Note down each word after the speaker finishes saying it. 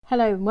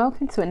Hello and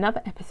welcome to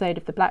another episode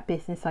of the Black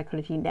Business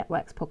Psychology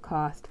Network's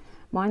podcast.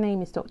 My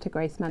name is Dr.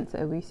 Grace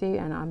Mansa-Owusu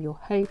and I'm your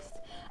host,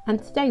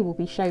 and today we'll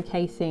be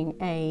showcasing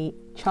a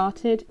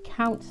chartered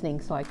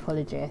counselling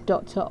psychologist,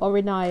 Dr.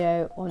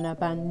 Orinayo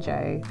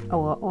Onabanjo,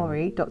 or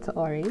Ori, Dr.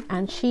 Ori,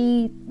 and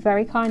she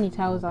very kindly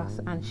tells us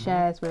and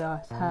shares with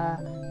us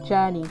her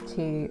journey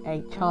to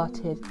a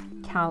chartered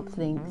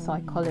counselling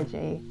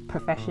psychology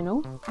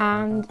professional.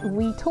 And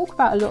we talk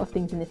about a lot of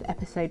things in this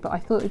episode, but I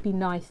thought it would be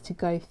nice to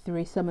go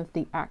through some of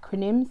the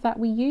acronyms that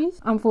we use.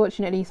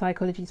 Unfortunately,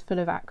 psychology is full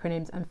of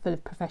acronyms and full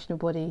of professional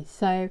bodies.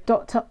 So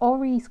Dr.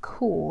 Ori's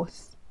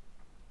course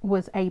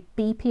was a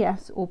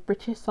BPS, or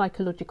British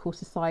Psychological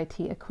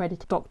Society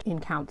accredited doctor in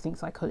counselling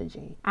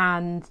psychology,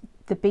 and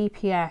the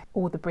BPS,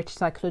 or the British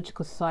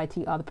Psychological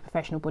Society, are the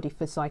professional body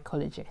for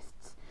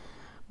psychologists.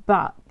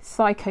 But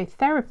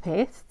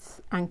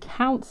psychotherapists and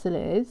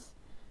counsellors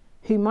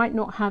who might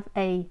not have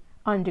a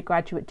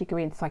undergraduate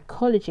degree in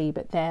psychology,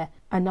 but they're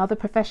another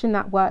profession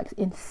that works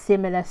in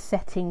similar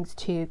settings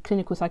to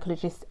clinical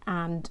psychologists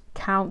and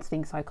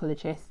counselling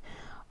psychologists,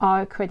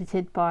 are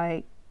accredited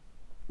by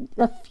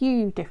a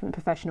few different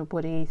professional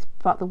bodies,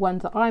 but the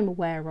ones that I'm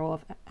aware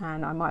of,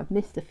 and I might have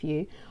missed a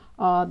few,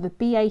 are the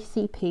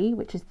BACP,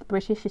 which is the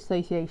British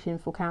Association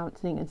for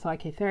Counselling and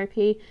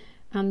Psychotherapy,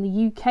 and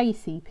the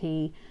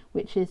UKCP,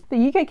 which is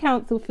the UK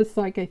Council for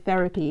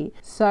Psychotherapy.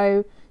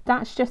 So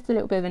that's just a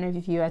little bit of an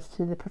overview as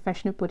to the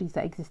professional bodies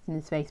that exist in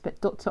this space. But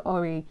Dr.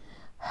 Ori,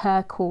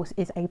 her course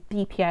is a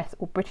BPS,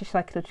 or British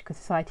Psychological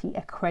Society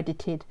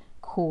accredited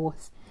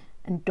course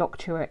and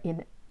doctorate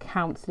in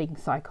counselling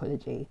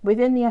psychology.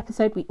 Within the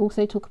episode, we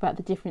also talk about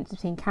the difference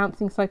between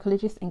counselling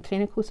psychologists and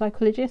clinical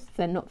psychologists.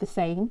 They're not the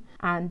same,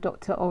 and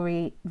Dr.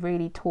 Ori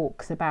really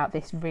talks about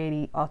this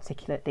really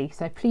articulately.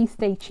 So please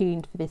stay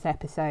tuned for this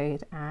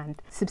episode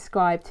and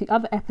subscribe to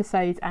other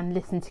episodes and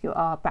listen to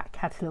our back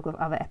catalogue of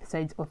other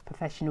episodes of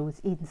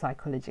Professionals in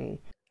Psychology.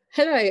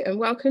 Hello and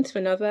welcome to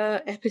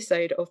another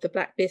episode of the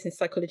Black Business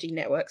Psychology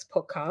Network's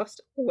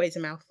podcast, always a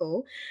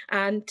mouthful.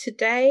 And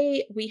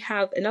today we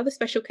have another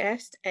special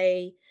guest,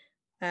 a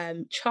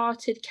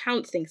chartered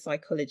counselling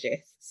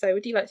psychologist. So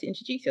would you like to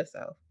introduce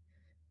yourself?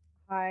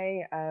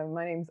 Hi,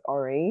 my name's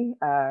Ori.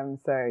 I'm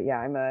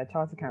a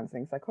chartered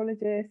counselling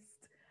psychologist.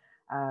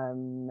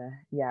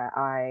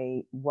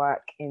 I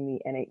work in the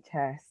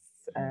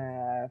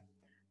NHS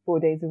 4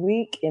 days a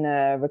week in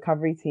a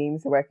recovery team,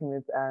 so working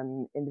with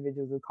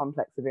individuals with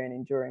complex, severe and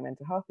enduring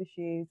mental health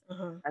issues.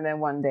 And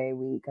then 1 day a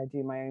week I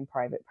do my own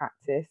private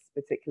practice,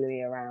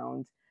 particularly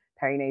around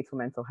perinatal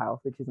mental health,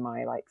 which is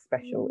my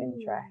special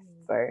interest.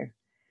 So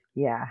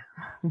yeah.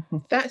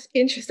 That's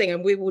interesting,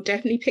 and we will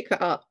definitely pick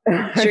that up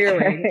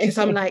during, because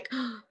I'm like,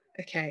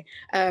 okay.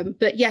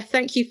 But yeah,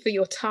 thank you for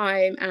your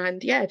time, and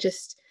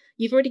just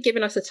you've already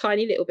given us a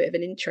tiny little bit of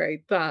an intro,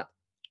 but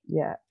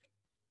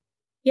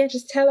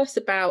just tell us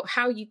about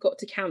how you got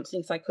to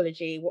counselling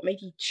psychology, what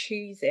made you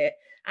choose it,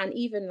 and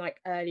even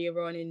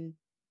earlier on in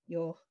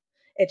your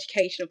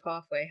educational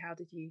pathway, how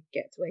did you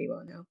get to where you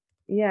are now?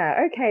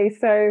 Yeah, okay.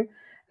 So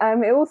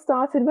it all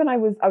started when I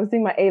was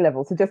doing my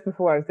A-levels. So just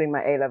before I was doing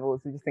my A-levels,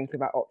 we were just thinking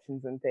about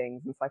options and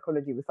things, and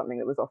psychology was something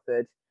that was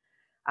offered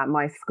at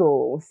my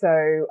school.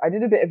 So I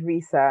did a bit of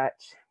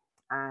research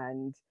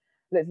and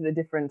looked at the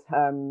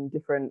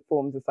different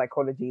forms of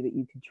psychology that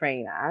you could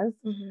train as.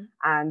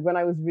 And when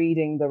I was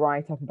reading the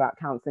write-up about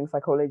counselling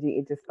psychology,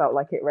 it just felt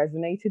like it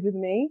resonated with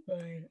me.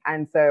 Right.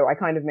 And so I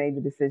kind of made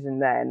the decision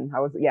then. I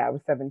was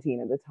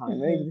 17 at the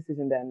time. I made the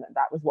decision then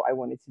that was what I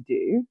wanted to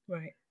do.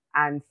 Right.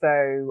 And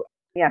so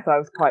so I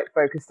was quite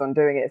focused on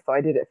doing it. So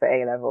I did it for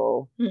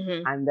A-level,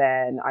 and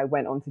then I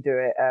went on to do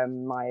it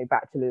my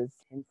bachelor's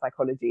in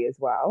psychology as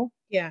well.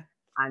 Yeah.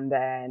 And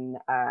then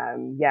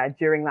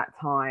during that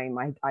time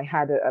I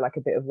had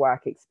a bit of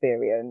work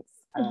experience.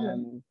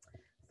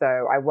 So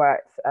I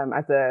worked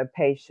as a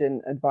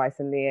patient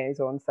advice and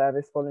liaison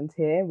service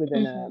volunteer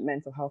within a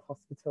mental health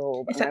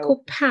hospital. Is that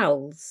called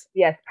PALS?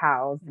 Yes,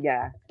 PALS.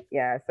 Yeah.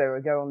 So I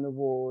go on the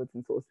wards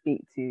and sort of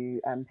speak to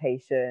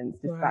patients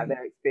just about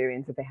their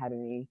experience, if they had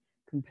any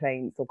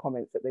complaints or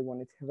comments that they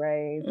wanted to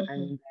raise.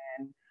 And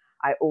then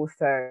I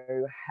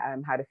also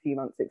had a few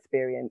months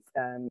experience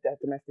at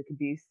domestic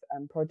abuse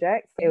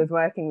project. It was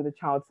working with a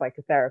child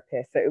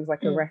psychotherapist, so it was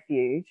like a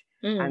refuge.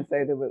 And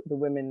so the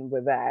women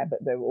were there,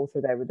 but they were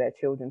also there with their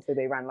children. So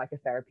they ran like a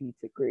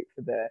therapeutic group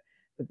for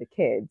the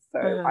kids. So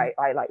I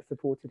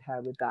supported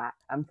her with that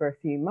for a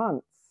few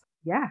months.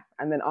 Yeah.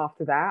 And then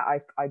after that,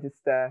 I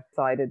just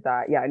decided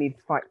that, I need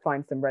to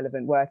find some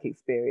relevant work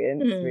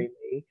experience,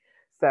 really.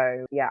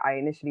 So I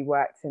initially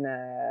worked in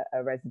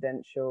a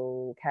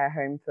residential care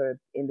home for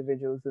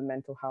individuals with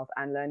mental health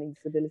and learning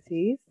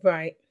disabilities.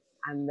 Right.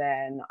 And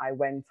then I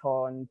went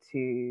on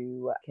to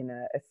work in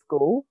a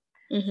school.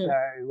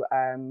 So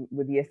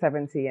with year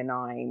 7 to year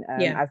 9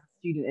 as a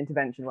student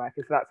intervention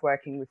worker. So that's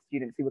working with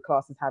students who were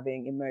classed as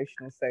having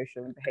emotional,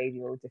 social and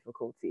behavioural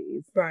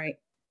difficulties. Right.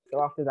 So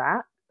after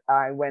that,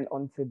 I went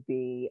on to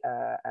be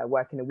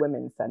work in a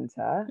women's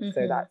centre.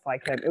 So that's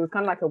it was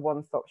kind of like a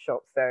one-stop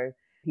shop. So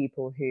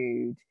people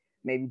who'd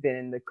maybe been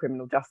in the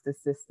criminal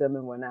justice system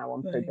and were now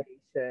on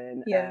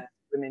probation,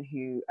 women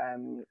who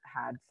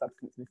had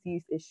substance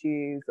misuse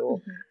issues or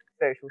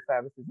social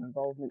services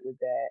involvement with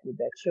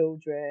their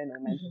children, or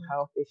mental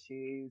health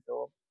issues,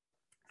 or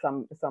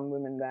some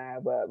women there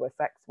were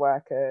sex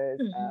workers.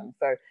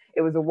 So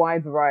it was a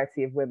wide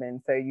variety of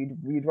women. So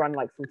you'd run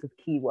like sort of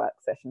key work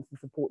sessions to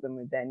support them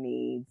with their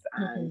needs,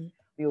 and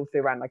we also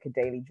ran like a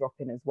daily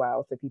drop-in as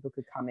well, so people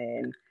could come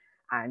in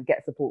and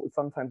get support.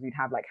 Sometimes we'd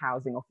have like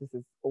housing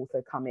officers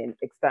also come in,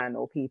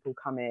 external people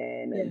come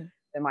in, and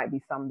there might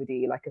be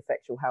somebody like a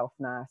sexual health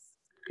nurse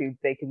who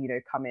they could,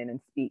 come in and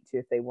speak to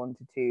if they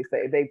wanted to. So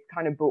they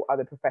kind of brought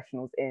other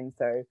professionals in,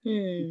 so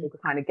people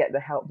could kind of get the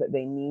help that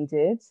they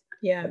needed,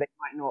 but they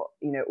might not,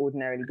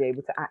 ordinarily be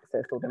able to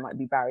access, or there might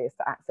be barriers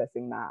to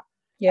accessing that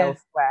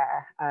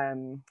elsewhere.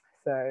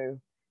 So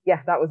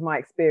yeah, that was my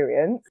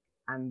experience.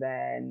 And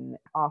then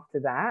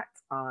after that,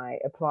 I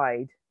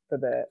applied for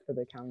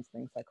the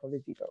counselling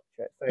psychology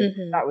doctorate.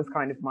 So that was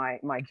kind of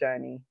my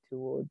journey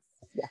towards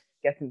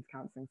getting to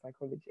counselling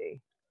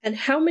psychology. And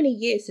how many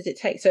years did it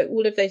take? So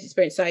all of those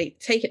experiences, I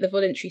take it the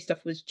voluntary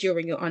stuff was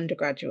during your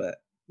undergraduate.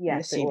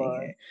 Yes, it was.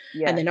 Here.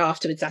 Yes. And then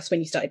afterwards, that's when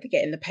you started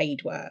getting the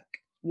paid work.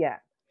 Yeah.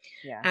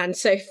 And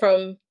so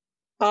from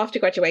after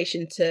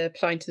graduation to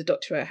applying to the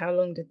doctorate, how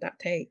long did that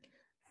take?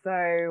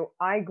 So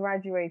I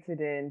graduated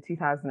in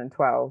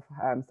 2012,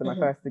 so my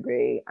first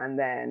degree, and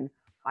then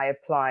I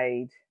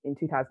applied in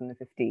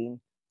 2015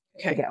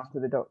 to get onto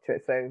the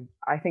doctorate. So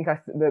I think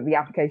the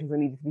applications will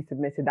need to be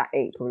submitted that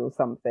April or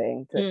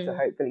something to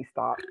hopefully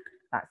start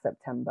that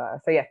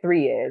September. So yeah,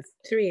 3 years.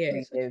 3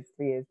 years.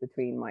 3 years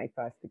between my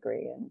first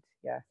degree and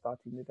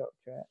starting the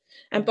doctorate.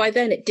 And by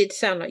then it did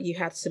sound like you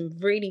had some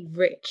really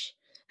rich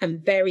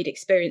and varied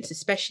experience,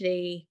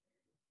 especially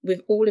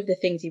with all of the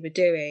things you were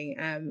doing.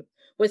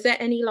 Was there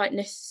any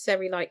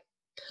necessary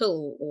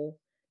pull or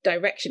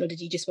direction, or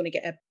did you just want to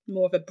get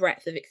more of a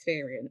breadth of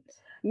experience?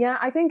 Yeah,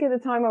 I think at the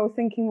time I was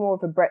thinking more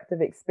of a breadth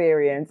of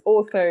experience.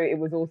 Also, it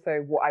was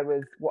also what I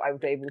was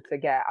able to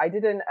get. I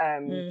didn't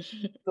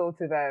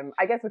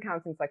I guess with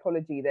counselling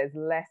psychology, there's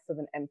less of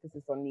an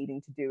emphasis on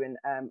needing to do an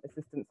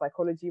assistant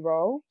psychology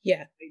role.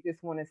 Yeah. They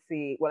just want to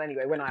see, well,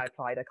 anyway, when I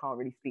applied, I can't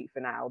really speak for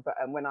now, but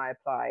when I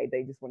applied,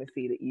 they just want to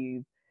see that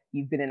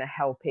you've been in a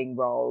helping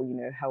role,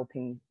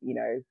 helping,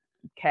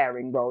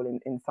 caring role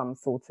in some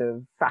sort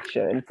of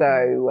fashion.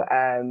 So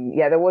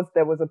there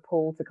was a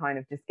pull to kind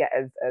of just get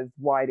as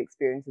wide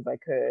experience as I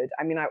could.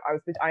 I mean,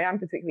 I am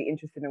particularly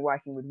interested in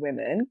working with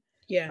women.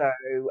 Yeah.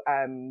 So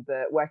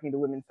the working at the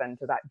Women's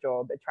Centre, that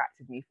job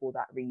attracted me for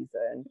that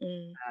reason.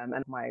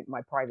 And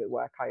my private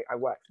work, I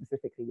work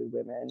specifically with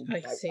women.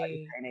 I see.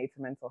 I train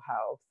to mental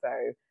health. So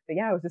but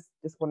yeah, I was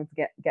just wanted to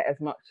get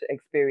as much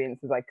experience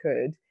as I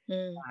could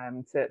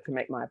to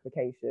make my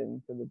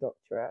application for the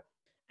doctorate.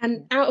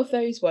 And out of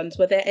those ones,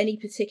 were there any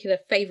particular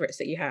favourites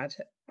that you had?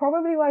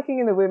 Probably working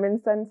in the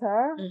Women's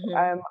Centre.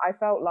 I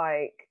felt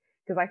like,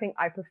 because I think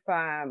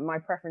my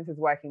preference is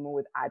working more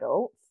with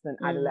adults than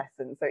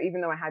adolescents. So even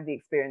though I had the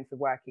experience of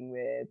working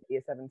with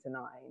year 7 to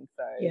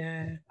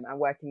 9, I'm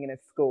working in a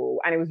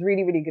school, and it was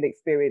really, really good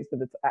experience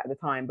at the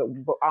time. But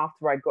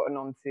after I'd gotten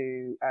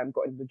into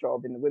the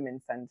job in the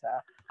Women's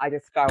Centre, I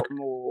just felt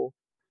more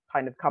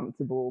kind of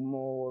comfortable,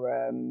 more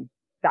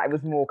that it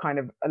was more kind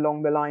of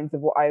along the lines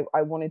of what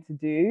I wanted to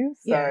do.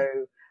 So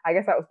I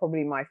guess that was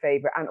probably my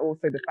favorite. And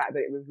also the fact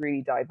that it was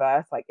really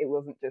diverse. Like, it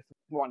wasn't just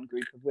one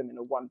group of women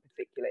or one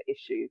particular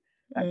issue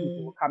that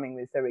people were coming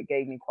with. So it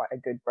gave me quite a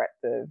good breadth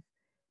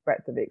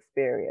of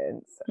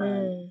experience.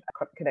 And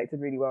I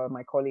connected really well with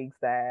my colleagues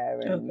there.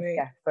 And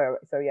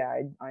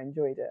I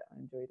enjoyed it. I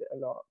enjoyed it a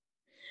lot.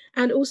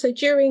 And also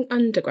during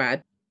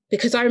undergrad,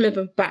 because I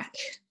remember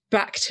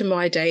back to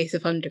my days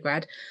of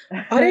undergrad,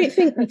 I don't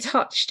think we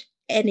touched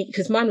any,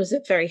 because mine was a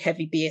very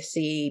heavy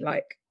BSc,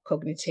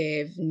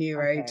 cognitive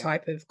neuro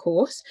type of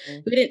course.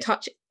 We didn't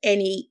touch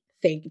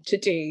anything to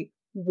do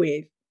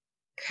with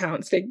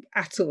counselling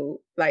at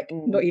all,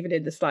 not even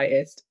in the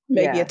slightest.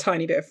 Maybe a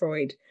tiny bit of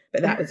Freud,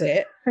 but that was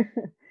it.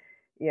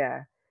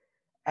 Yeah.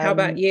 How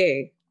about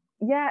you?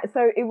 Yeah,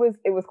 so it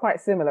was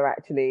quite similar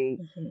actually.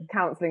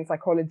 Counselling,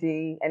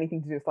 psychology,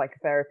 anything to do with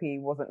psychotherapy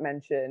wasn't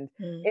mentioned.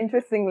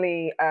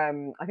 Interestingly, I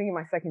think in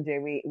my second year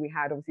we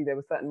had, obviously there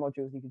were certain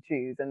modules you could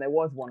choose, and there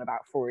was one about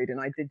Freud, and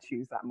I did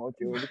choose that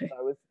module because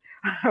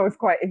I was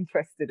quite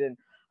interested in,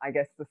 I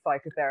guess, the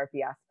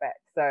psychotherapy aspect.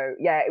 So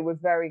yeah, it was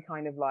very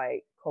kind of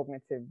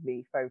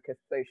cognitively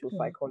focused social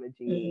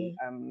psychology.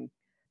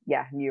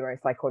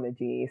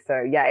 Neuropsychology.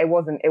 So yeah, it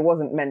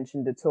wasn't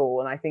mentioned at all.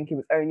 And I think it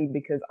was only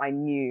because I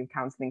knew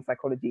counselling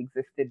psychology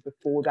existed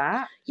before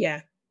that.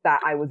 Yeah.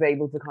 That I was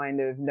able to kind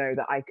of know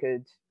that I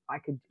could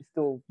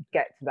still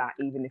get to that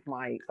even if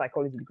my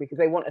psychology degree, because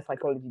they want a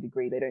psychology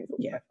degree, they don't sort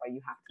of specify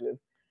you have to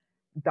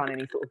have done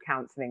any sort of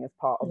counselling as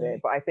part of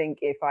it. But I think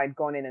if I'd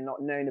gone in and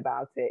not known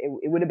about it,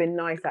 it would have been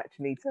nice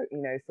actually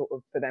to, sort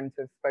of for them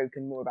to have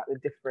spoken more about the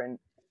different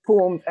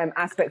forms and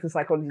aspects of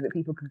psychology that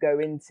people could go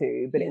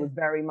into, but it was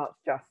very much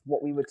just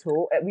what we were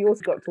taught. We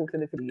also got taught a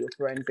little bit of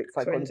forensic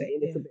psychology,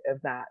 a little bit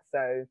of that.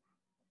 So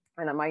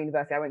And at my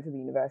university, I went to the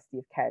University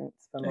of Kent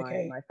for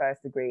my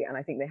first degree, and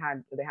I think they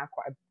have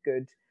quite a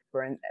good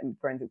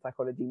forensic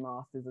psychology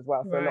masters as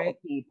well. So a lot of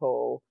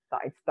people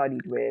that I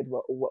studied with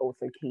were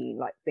also keen,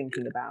 like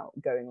thinking about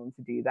going on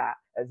to do that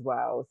as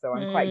well. So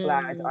I'm quite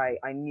glad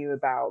I knew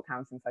about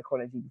counselling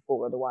psychology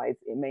before. Otherwise,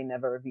 it may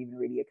never have even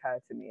really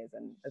occurred to me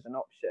as an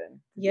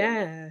option.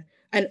 Yeah.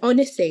 And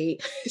honestly,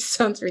 it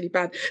sounds really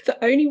bad.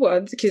 The only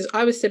ones, because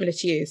I was similar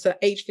to you. So at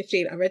age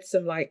 15, I read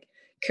some like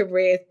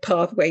career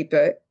pathway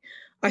book.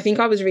 I think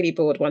I was really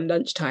bored one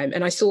lunchtime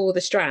and I saw all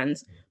the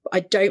strands, but I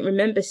don't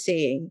remember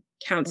seeing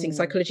counselling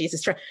psychology as a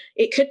strand.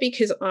 It could be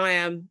because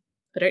I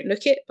don't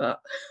look it, but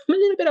I'm a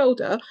little bit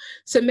older.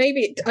 So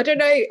maybe, I don't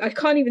know, I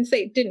can't even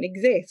say it didn't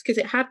exist because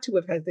it had to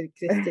have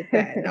existed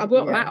then. I'm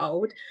not that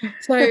old.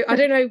 So I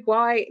don't know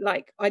why,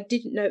 like, I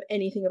didn't know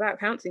anything about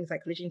counselling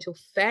psychology until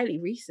fairly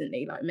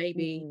recently, like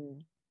maybe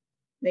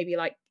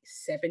like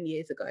 7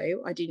 years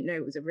ago. I didn't know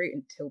it was a route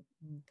until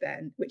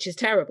then, which is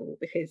terrible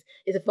because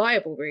it's a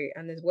viable route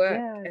and there's work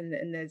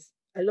and there's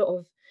a lot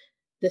of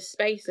the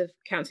space of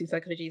counselling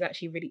psychology is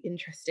actually really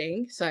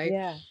interesting. So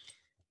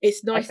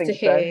it's nice to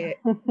hear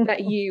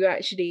that you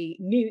actually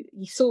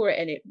you saw it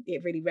and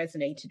it really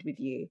resonated with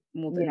you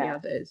more than the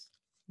others.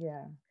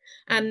 Yeah.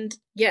 And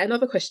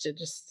another question,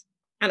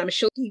 and I'm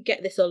sure you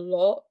get this a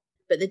lot,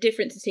 but the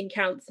difference between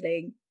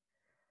counselling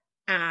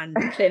and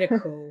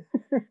clinical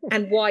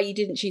and why you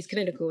didn't choose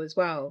clinical as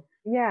well.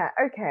 Yeah.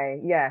 Okay.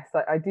 Yes,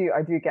 I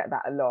do get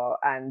that a lot,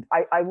 and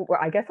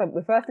I guess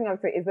the first thing I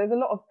would say is there's a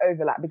lot of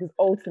overlap because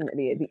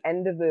ultimately at the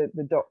end of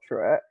the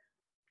doctorate,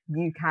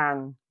 we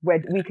can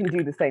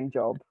do the same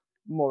job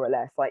more or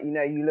less. Like,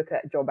 you look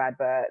at job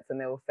adverts and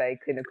they'll say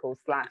clinical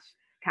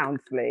 /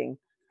 counselling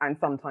and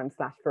sometimes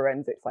 /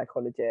 forensic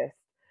psychologist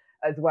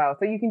as well.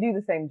 So you can do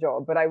the same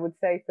job. But I would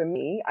say for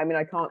me, I mean,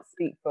 I can't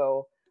speak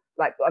for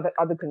like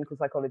other clinical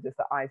psychologists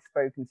that I've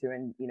spoken to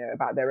and,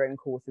 about their own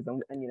courses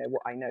and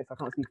what I know. So I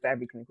can't speak for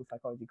every clinical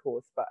psychology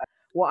course, but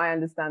what I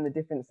understand the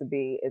difference to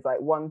be is like,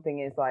 one thing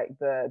is like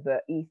the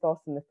ethos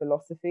and the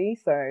philosophy.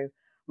 So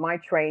my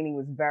training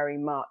was very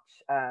much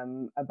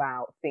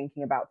about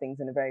thinking about things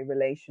in a very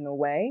relational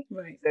way.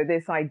 Right. So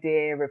this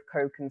idea of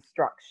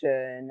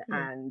co-construction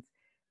and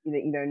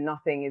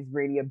nothing is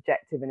really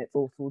objective and it's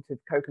all sort of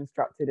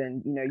co-constructed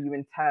and you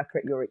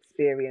interpret your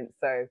experience.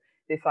 So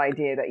this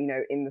idea that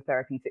in the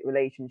therapeutic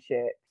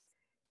relationships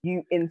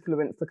you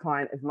influence the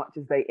client as much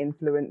as they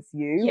influence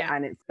you,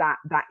 and it's that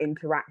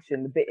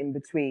interaction, the bit in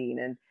between.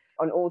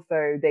 And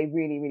also they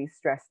really, really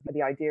stressed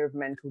the idea of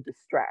mental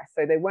distress.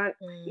 So they weren't,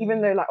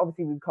 even though like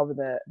obviously we cover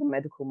the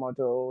medical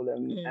model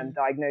and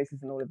diagnosis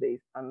and all of these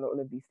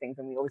things,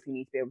 and we obviously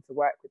need to be able to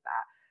work with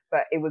that.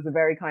 But it was a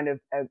very kind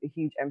of a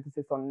huge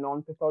emphasis on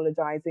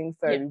non-pathologizing.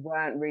 So we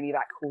weren't really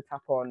that caught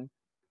up on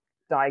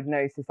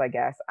diagnosis, I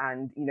guess.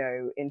 And,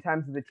 in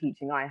terms of the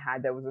teaching I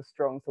had, there was a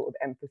strong sort of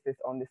emphasis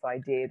on this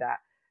idea that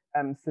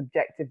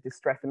subjective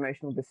distress,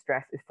 emotional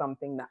distress is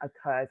something that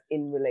occurs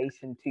in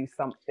relation to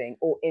something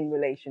or in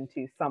relation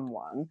to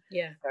someone.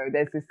 So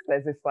there's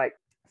this like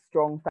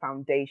strong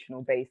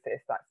foundational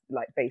basis that's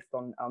like based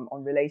on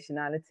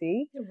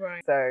relationality.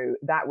 Right. So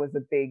that was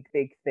a big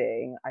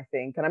thing, I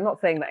think. And I'm not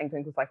saying that in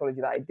clinical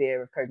psychology that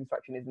idea of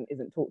co-construction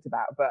isn't talked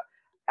about, but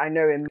I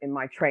know in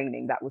my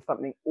training that was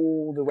something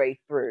all the way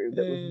through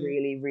that was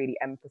really, really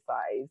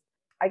emphasized.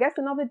 I guess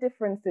another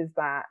difference is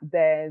that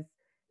there's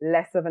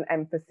less of an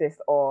emphasis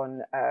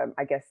on,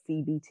 I guess,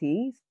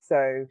 CBT.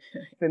 So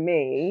for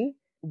me,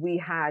 we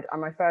had,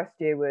 my first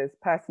year was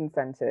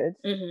person-centered,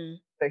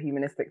 so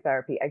humanistic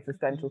therapy,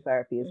 existential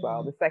therapy as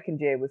well. The second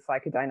year was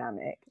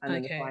psychodynamic, and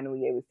then the final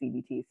year was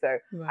CBT. So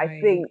I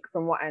think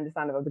from what I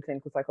understand of other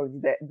clinical psychology,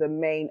 that the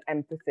main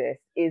emphasis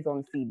is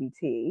on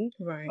CBT,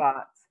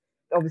 but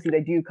obviously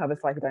they do cover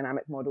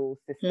psychodynamic models,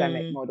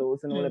 systemic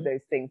models, and all of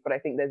those things. But I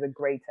think there's a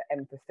greater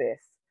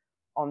emphasis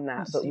on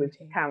that. But with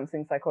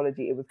counselling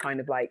psychology, it was kind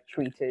of like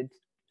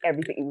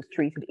everything was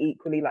treated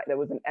equally, like there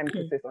was an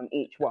emphasis on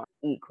each one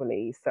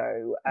equally.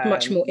 So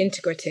much more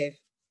integrative.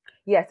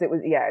 Yes, it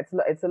was. Yeah,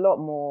 it's a lot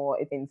more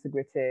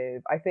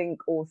integrative. I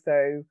think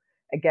also,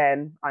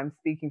 again, I'm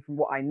speaking from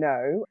what I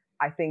know.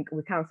 I think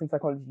with counselling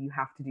psychology, you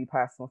have to do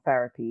personal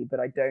therapy, but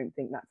I don't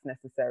think that's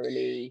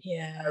necessarily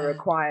a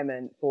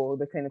requirement for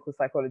the clinical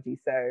psychology.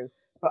 So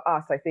for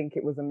us, I think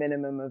it was a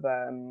minimum of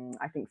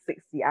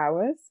 60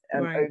 hours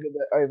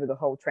over the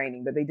whole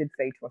training. But they did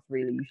say to us,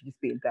 really, you should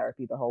just be in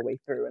therapy the whole way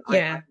through.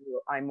 And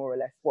I more or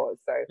less was.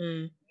 So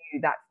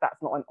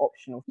that's not an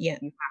optional. You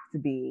have to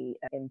be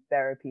in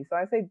therapy. So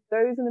I say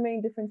those are the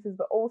main differences.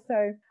 But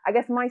also, I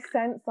guess my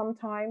sense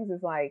sometimes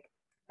is like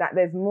that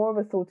there's more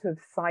of a sort of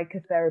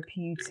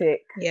psychotherapeutic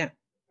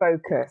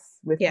focus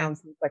with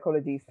counselling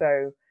psychology.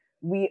 So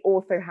we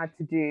also had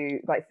to do,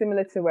 like,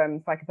 similar to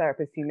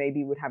psychotherapists who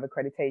maybe would have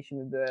accreditation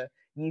with the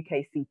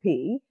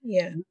UKCP.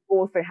 We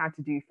also had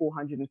to do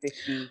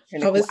 450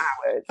 clinical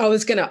hours. I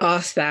was going to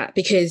ask that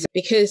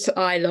because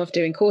I love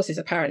doing courses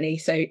apparently.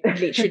 So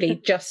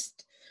literally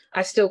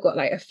I've still got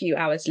like a few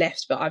hours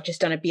left, but I've just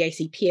done a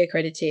BACP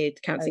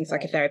accredited counselling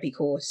psychotherapy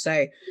course.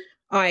 So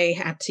I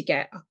had to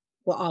get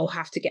well, I'll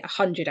have to get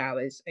 100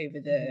 hours over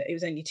it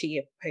was only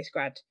 2-year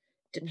postgrad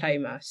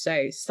diploma.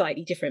 So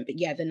slightly different, but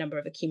yeah, the number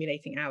of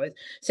accumulating hours.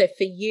 So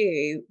for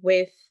you,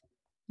 with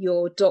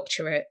your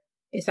doctorate,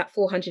 is that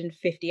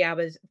 450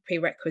 hours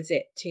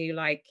prerequisite to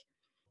like,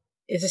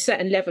 is a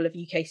certain level of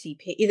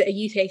UKCP? Is it a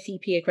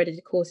UKCP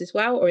accredited course as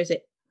well, or is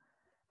it?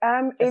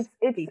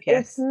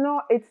 It's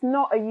not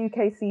a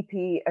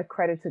UKCP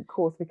accredited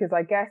course, because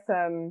I guess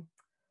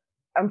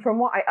from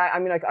what I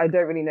mean, like, I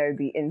don't really know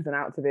the ins and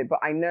outs of it, but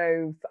I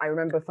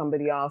remember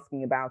somebody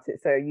asking about it.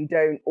 So you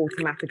don't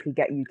automatically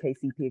get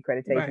UKCP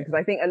accreditation, because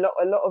I think a lot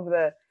of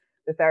the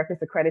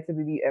therapists accredited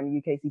with the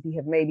UKCP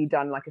have maybe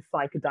done like a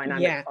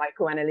psychodynamic,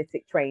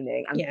 psychoanalytic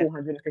training and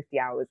 450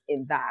 hours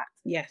in that.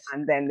 Yes.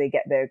 And then they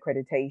get their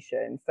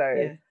accreditation.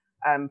 So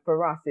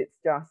for us, it's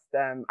just,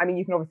 I mean,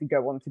 you can obviously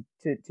go on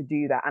to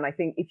do that. And I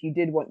think if you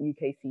did want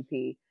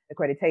UKCP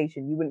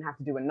accreditation, you wouldn't have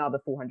to do another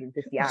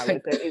 450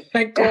 hours.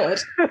 Thank God.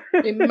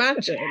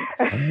 Imagine.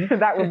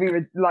 That would be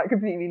like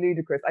completely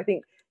ludicrous. I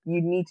think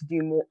you'd need to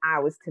do more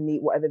hours to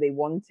meet whatever they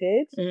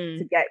wanted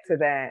to get to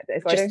there.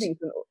 So I don't think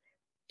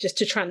just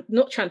to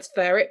not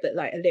transfer it, but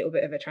like a little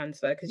bit of a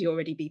transfer, because you're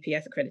already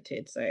BPS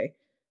accredited. So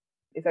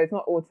it's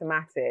not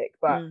automatic,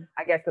 but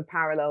I guess the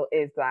parallel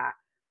is that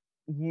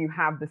you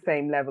have the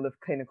same level of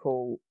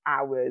clinical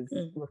hours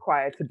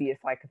required to be a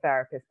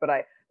psychotherapist. But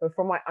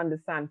from what I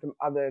understand from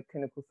other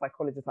clinical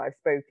psychologists I've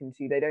spoken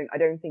to, I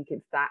don't think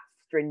it's that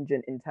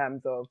stringent in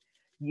terms of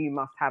you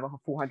must have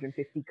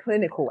 450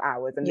 clinical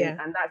hours, and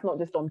that's not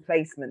just on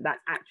placement,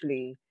 that's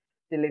actually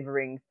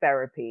delivering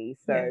therapy.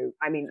 So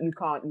I mean, you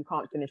can't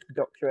finish the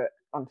doctorate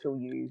until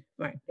you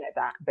get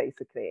that,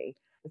 basically.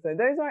 So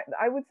those are,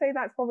 I would say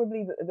that's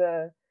probably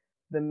the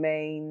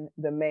main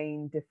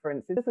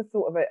difference. It's just a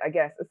sort of I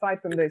guess,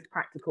 aside from those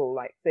practical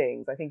like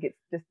things, I think it's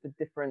just a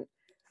different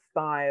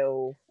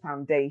style,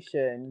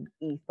 foundation,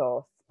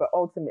 ethos, but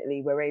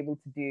ultimately we're able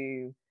to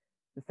do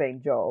the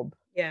same job.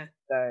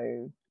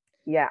 So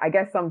yeah, I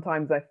guess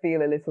sometimes I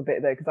feel a little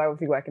bit, though, because I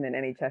obviously work in an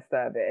NHS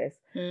service,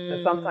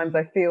 so sometimes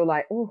I feel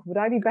like, oh, would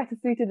I be better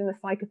suited in a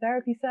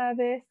psychotherapy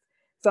service?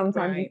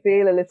 Sometimes you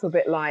feel a little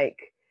bit like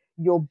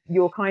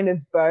you're kind of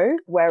both,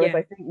 whereas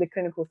I think the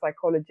clinical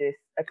psychology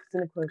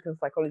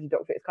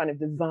doctorate is kind of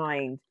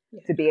designed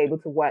to be able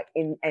to work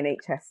in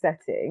NHS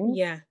settings.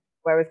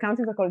 Whereas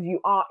counselling psychology,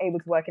 you are able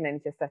to work in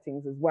NHS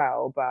settings as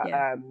well, but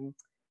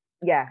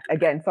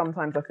again,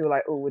 sometimes I feel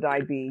like, oh, would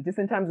I be, just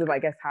in terms of, I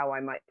guess, how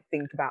I might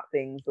think about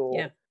things,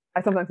 or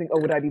I sometimes think, oh,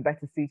 would I be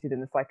better suited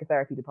in the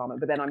psychotherapy department?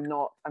 But then I'm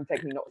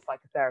technically not a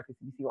psychotherapist, if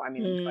you see what I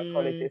mean, I'm a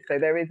psychologist. So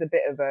there is a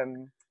bit of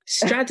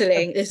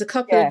straddling. There's a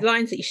couple of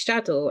lines that you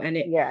straddle, and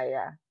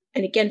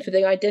and again, for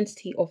the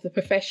identity of the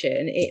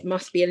profession, it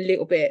must be a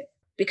little bit,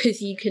 because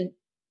you can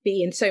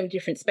be in so many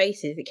different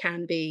spaces, it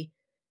can be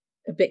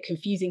a bit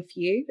confusing for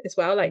you as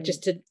well, like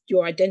just to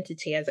your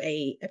identity as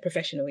a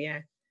professional.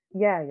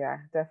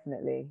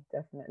 Definitely.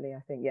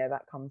 I think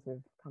that comes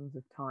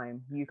with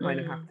time. You kind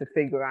of have to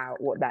figure out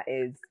what that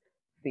is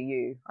for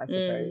you, I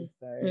suppose.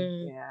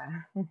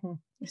 So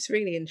it's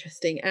really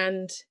interesting.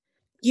 And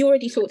you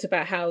already talked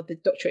about how the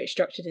doctorate is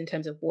structured in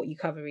terms of what you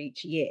cover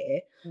each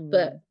year,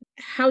 but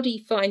how do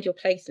you find your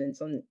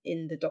placements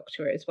in the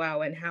doctorate as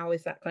well, and how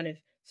is that kind of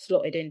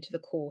slotted into the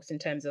course in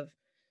terms of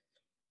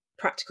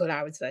practical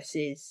hours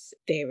versus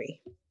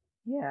theory?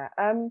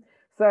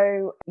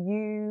 So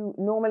you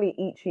normally,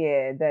 each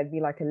year there'd be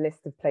like a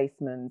list of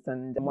placements,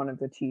 and one of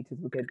the tutors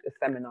would give a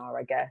seminar,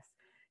 I guess,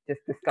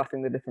 just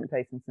discussing the different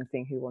placements and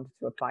seeing who wanted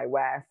to apply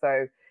where.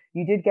 So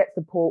you did get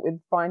support with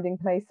finding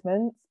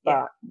placements,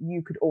 but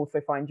you could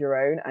also find your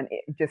own and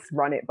just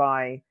run it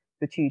by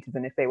the tutors,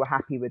 and if they were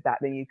happy with that,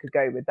 then you could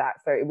go with that.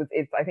 So it was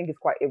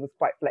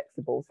quite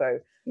flexible. So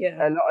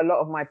a lot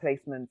of my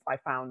placements I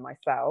found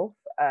myself,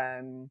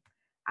 they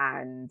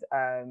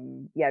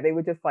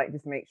were just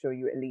make sure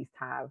you at least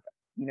have,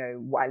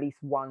 at least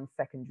one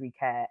secondary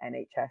care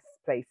NHS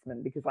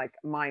placement, because like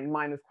mine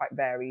was quite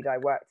varied. I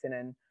worked in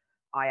an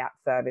IAP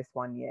service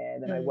one year,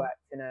 then I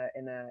worked in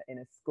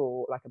a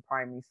school, like a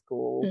primary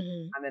school,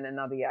 and then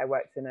another year I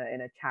worked in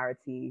a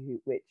charity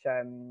which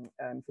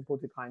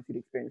supported clients who'd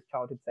experienced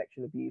childhood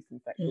sexual abuse and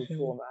sexual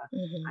trauma,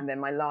 and then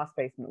my last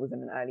placement was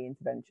in an early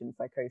intervention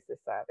psychosis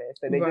service.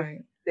 So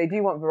they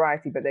do want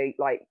variety, but they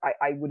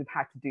I would have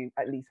had to do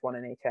at least one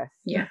NHS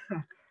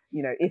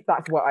if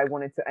that's what I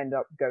wanted to end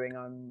up going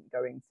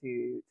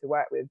to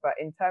work with. But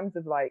in terms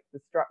of like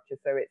the structure,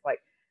 so it's like,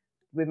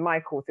 with my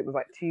course, it was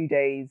like 2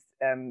 days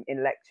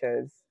in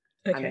lectures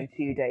and then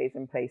 2 days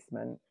in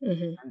placement.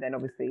 And then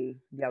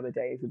obviously the other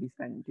days would be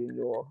spent doing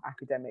your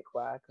academic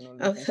work.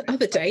 And all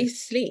other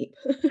days, sleep.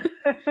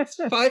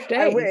 5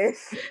 days. I wish.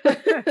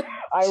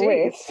 I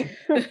wish.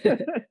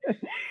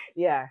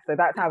 So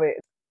that's how it's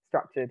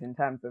structured in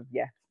terms of,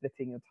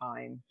 splitting your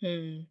time.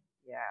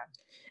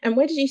 And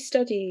where did you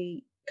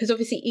study? Because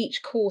obviously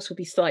each course will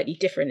be slightly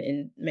different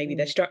in maybe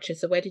their structure.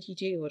 So where did you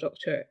do your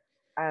doctorate?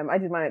 I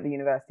did mine at the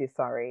University of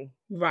Surrey.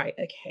 Right,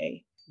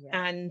 okay.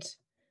 And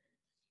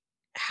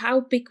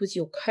how big was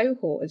your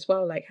cohort as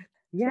well? Like,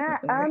 Yeah,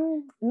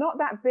 not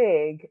that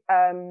big.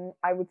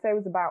 I would say it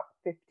was about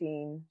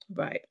 15,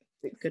 right,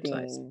 16. good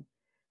size.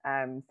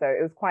 So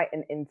it was quite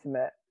an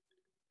intimate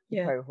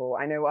Yeah. cohort.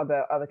 I know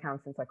other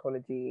counselling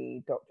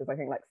psychology doctors, I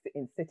think like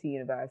in City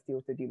University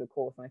also do the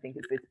course, and I think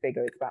it's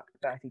bigger, it's about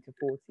 30 to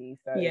 40.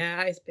 So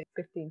yeah, it's big.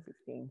 15,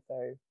 16.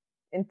 So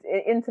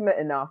intimate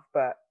enough,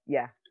 but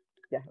yeah,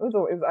 it was,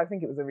 I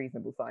think it was a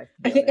reasonable size.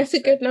 I think that's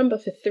a good number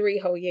for 3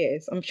 whole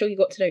years. I'm sure you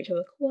got to know each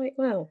other quite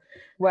well.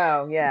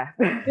 Well, yeah.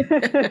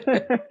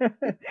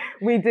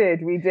 we did.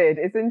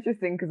 It's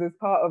interesting because as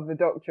part of the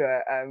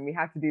doctorate, we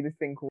had to do this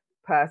thing called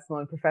personal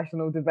and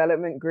professional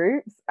development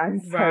groups,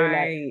 and so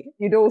like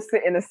you'd all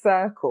sit in a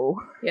circle.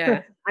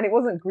 Yeah. And it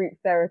wasn't group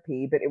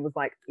therapy, but it was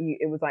like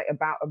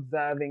about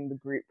observing the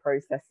group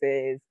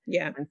processes.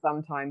 Yeah. And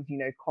sometimes,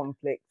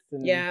 conflicts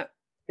and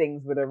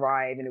things would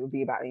arrive, and it would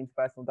be about the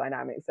interpersonal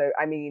dynamics. So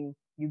I mean,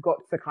 you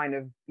got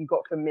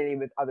familiar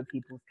with other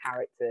people's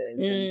characters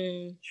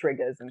and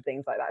triggers and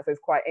things like that. So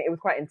it was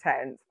quite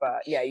intense,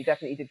 but yeah, you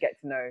definitely did get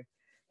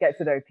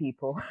to know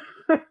people.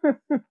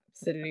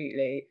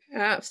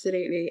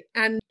 Absolutely.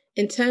 And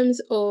in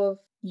terms of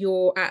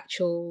your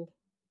actual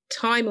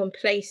time on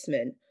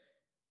placement,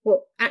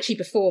 well, actually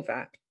before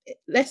that,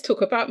 let's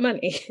talk about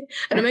money.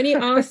 And I'm only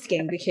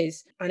asking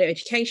because I know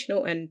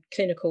educational and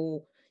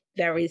clinical,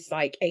 there is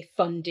like a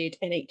funded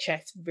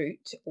NHS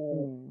route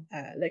or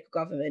local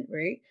government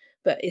route.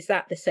 But is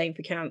that the same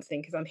for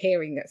counselling? Because I'm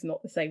hearing that's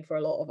not the same for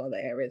a lot of other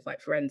areas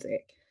like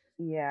forensic.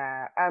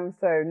 Yeah.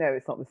 So no,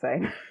 it's not the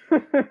same.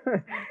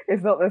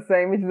 It's not the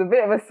same, which is a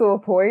bit of a sore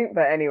point.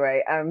 But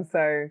anyway,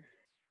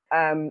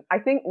 I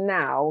think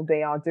now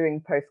they are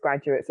doing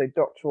postgraduate, so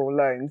doctoral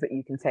loans that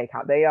you can take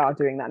out. They are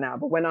doing that now.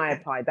 But when I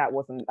applied, that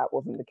wasn't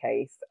the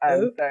case.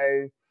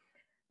 So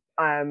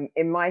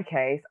in my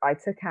case, I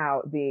took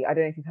out I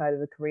don't know if you've heard of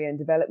the Korean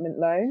development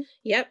loan.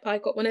 Yep, I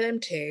got one of them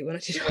too when I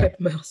did my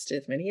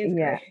master's many years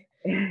ago.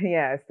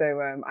 Yeah.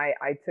 So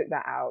I took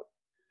that out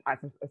as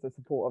a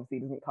support. Obviously,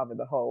 it doesn't cover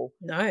the whole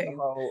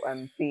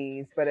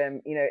fees, but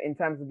in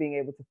terms of being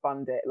able to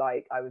fund it,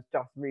 like I was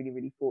just really,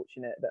 really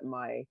fortunate that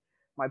my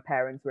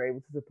parents were able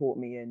to support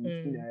me, and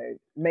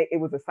it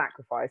was a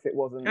sacrifice. It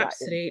wasn't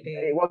absolutely.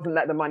 It wasn't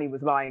that the money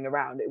was lying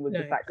around. It was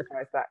the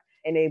sacrifice that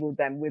enabled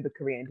them with the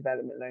Korean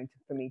development loan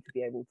for me to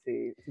be able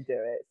to do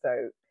it.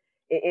 So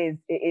it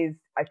is.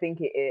 I think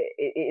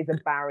it is a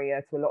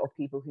barrier to a lot of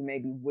people who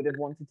maybe would have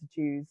wanted to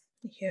choose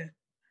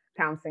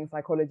counselling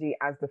psychology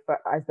as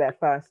their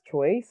first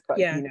choice, but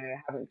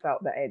haven't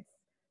felt that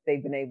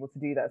they've been able to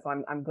do that. So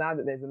I'm glad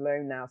that there's a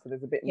loan now, so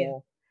there's a bit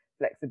more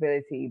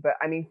flexibility. But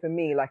I mean, for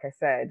me, like I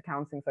said,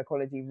 counselling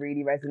psychology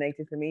really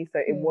resonated for me. So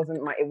it wasn't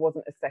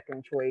a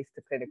second choice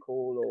to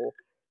clinical or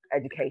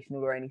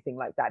educational or anything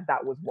like that.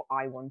 That was what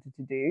I wanted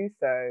to do.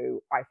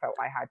 So I felt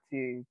I had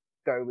to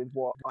go with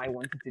what I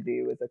wanted to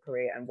do as a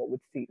career and what would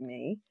suit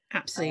me.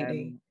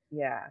 Absolutely.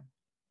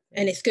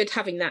 And it's good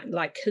having that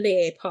like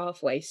clear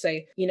pathway. So,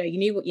 you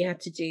knew what you had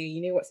to do, you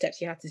knew what steps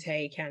you had to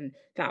take, and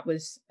that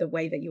was the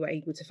way that you were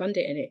able to fund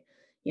it. And it,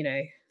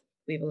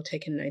 we've all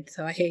taken loans,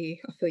 so I hear you.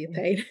 I feel your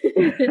pain.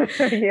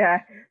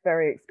 Yeah,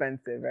 very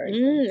expensive.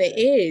 It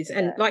is. Yeah.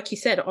 And like you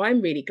said, I'm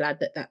really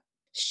glad that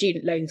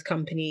student loans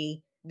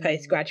company,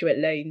 postgraduate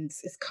loans,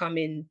 has come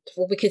in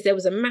because there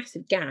was a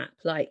massive gap.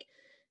 Like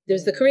there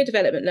was the career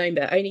development loan,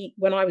 but only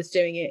when I was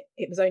doing it,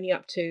 it was only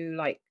up to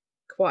like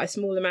quite a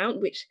small amount,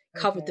 which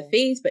covered the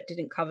fees but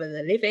didn't cover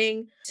the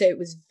living. So it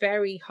was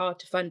very hard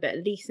to fund, but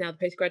at least now the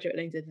postgraduate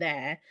loans are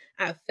there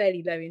at a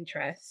fairly low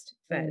interest,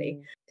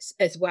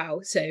 as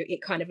well. So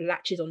it kind of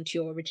latches onto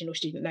your original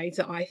student loan.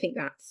 So I think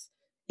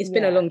it's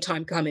been a long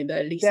time coming, but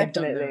at least they've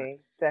done that.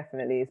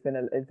 Definitely. It's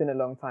been a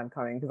long time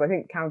coming, because I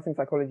think counselling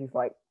psychology is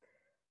like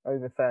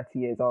over 30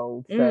 years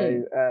old.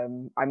 So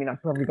I mean,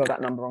 I've probably got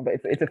that number wrong, but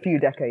it's a few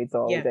decades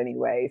old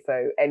anyway.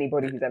 So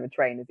anybody who's ever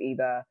trained is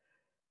either,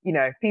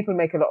 people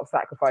make a lot of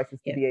sacrifices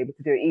to be able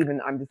to do it.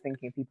 Even I'm just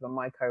thinking of people on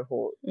my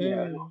cohort, a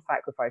lot of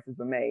sacrifices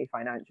were made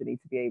financially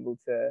to be able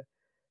to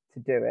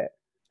do it.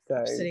 So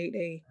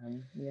absolutely.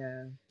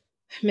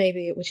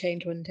 Maybe it will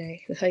change one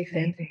day. We're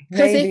hoping.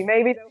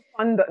 Maybe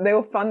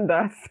they'll fund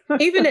us.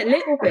 Even a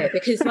little bit,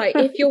 because like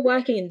if you're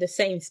working in the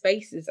same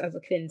spaces as a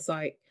clin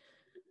psych,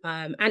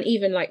 and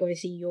even like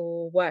obviously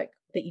your work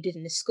that you did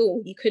in the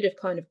school, you could have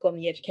kind of gone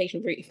the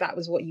education route if that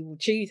was what you were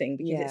choosing,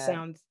 because it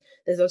sounds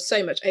there's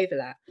so much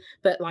overlap.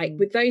 But like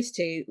with those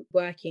two,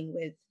 working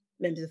with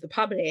members of the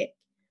public,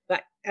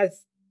 like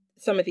as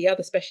some of the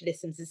other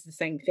specialisms is the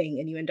same thing,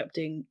 and you end up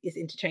doing is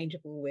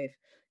interchangeable with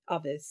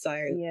others. So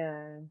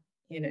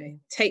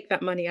take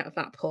that money out of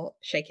that pot,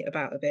 shake it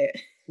about a bit.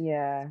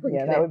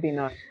 That would be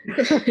nice.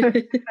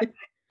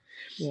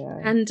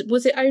 And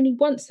was it only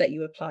once that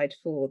you applied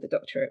for the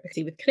doctorate?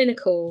 Because with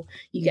clinical,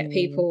 you get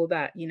people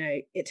that,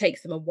 it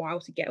takes them a while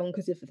to get on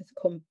because of the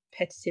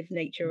competitive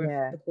nature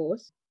of the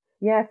course.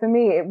 Yeah, for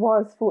me, it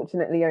was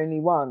fortunately only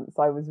once.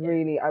 I was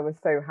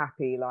so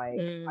happy. Like,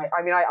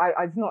 I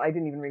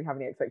didn't even really have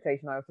any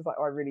expectation. I was just like,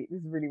 this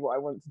is really what I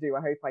want to do.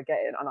 I hope I get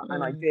it.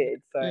 And I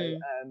did. So,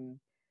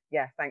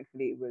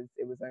 thankfully it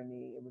was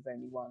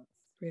only once.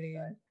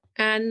 Brilliant.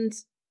 And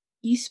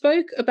you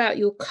spoke about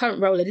your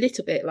current role a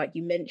little bit, like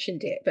you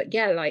mentioned it, but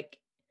yeah, like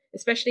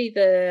especially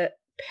the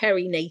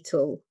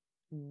perinatal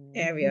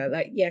area.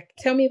 Like, yeah,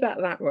 tell me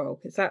about that role,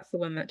 because that's the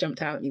one that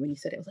jumped out at me when you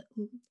said it. I was like,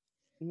 ooh.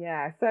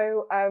 Yeah,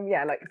 so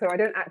so I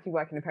don't actually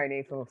work in the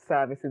perinatal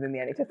service within the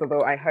NHS,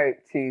 although I hope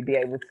to be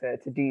able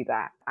to do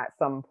that at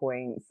some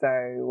point.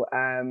 So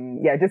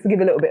just to give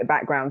a little bit of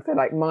background, so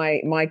like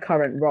my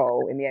current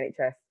role in the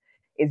NHS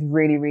is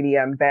really, really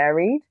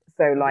varied.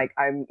 So like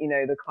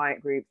the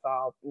client groups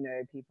are,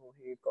 people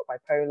who've got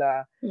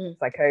bipolar,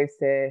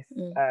 psychosis,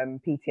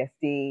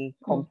 PTSD,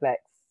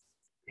 complex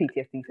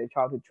PTSD, so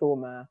childhood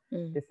trauma,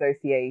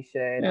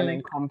 dissociation, and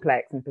then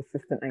complex and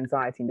persistent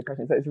anxiety and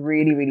depression. So it's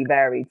really, really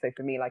varied. So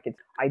for me, like, it's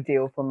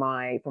ideal for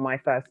my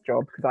first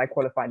job, because I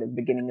qualified at the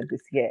beginning of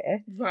this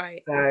year.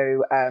 Right.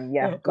 So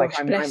oh gosh,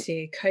 like bless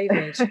you,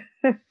 COVID.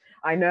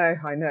 I know.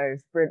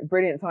 It's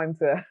brilliant time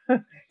to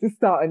to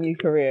start a new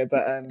career,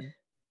 but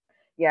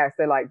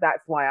so like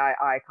that's why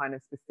I kind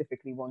of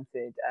specifically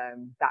wanted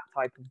that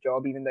type of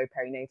job, even though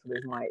perinatal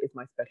is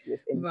my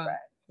specialist interest.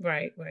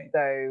 Right.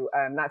 So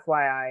that's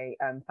why I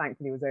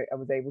thankfully I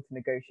was able to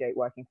negotiate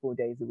working 4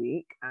 days a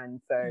week, and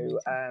so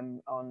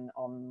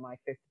on my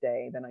 5th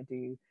day, then I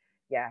do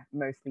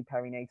mostly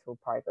perinatal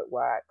private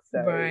work. So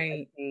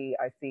I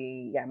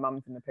see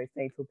mums in the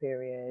postnatal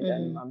period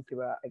and mums who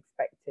are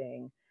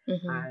expecting.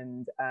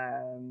 And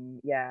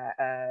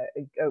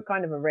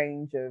kind of a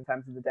range of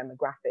terms of the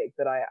demographic,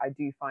 but I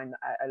do find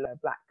that a lot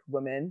of Black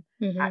women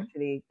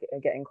actually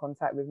get in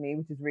contact with me,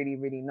 which is really,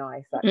 really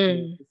nice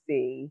actually to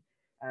see,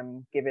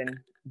 given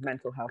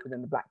mental health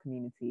within the Black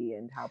community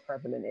and how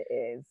prevalent it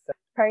is. So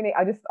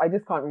perinatal, I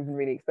just can't even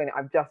really explain it.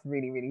 I'm just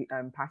really, really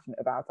passionate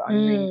about it.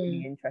 I'm really,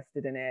 really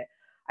interested in it.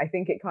 I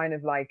think it kind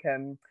of like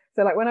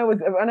so like when I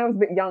was a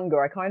bit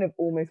younger, I kind of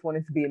almost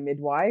wanted to be a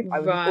midwife. I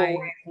was always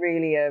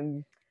really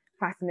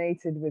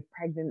fascinated with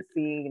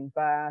pregnancy and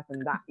birth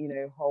and that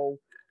whole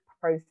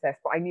process,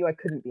 but I knew I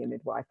couldn't be a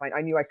midwife.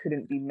 I knew I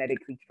couldn't be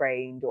medically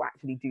trained or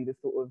actually do the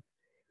sort of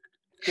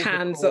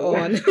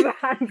hands-on.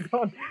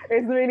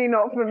 It's really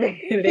not for me.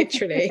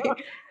 Literally.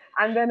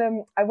 And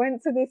then I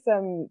went to this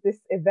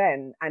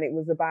event, and it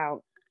was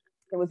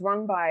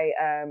run by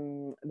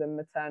the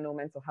Maternal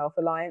Mental Health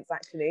Alliance,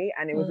 actually,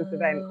 and it was this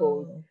event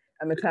called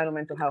A Maternal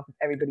Mental Health is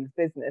Everybody's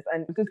Business,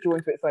 and I was just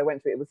drawn to it, so I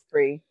went to it. It was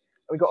free.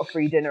 We got a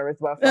free dinner as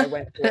well, so I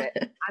went to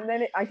it. And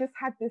then I just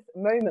had this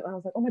moment, and I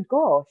was like, oh my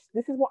gosh,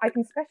 this is what I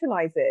can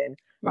specialize in.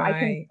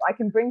 Right. I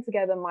can bring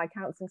together my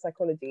counselling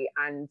psychology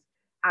and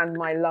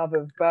my love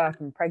of birth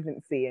and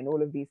pregnancy and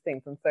all of these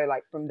things. And so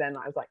like from then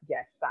I was like,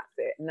 yes, that's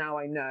it. Now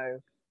I know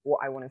what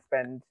I want to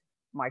spend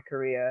my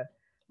career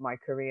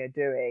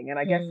doing. And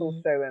I guess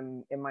also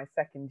in my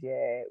second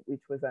year,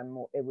 which was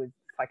it was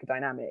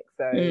psychodynamic.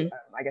 So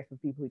I guess for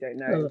people who don't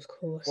know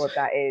what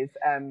that is,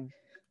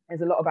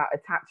 there's a lot about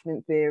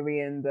attachment theory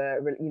and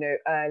the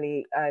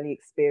early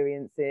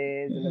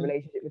experiences and the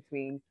relationship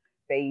between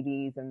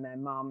babies and their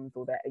mums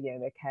or their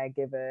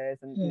caregivers,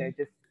 and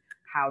just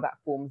how that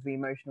forms the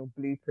emotional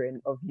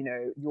blueprint of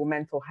your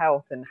mental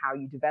health and how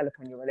you develop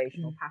on your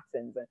relational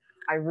patterns. And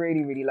I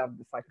really, really love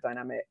the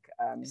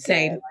psychodynamic.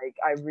 Same. Like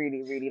I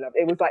really, really love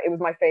it. It was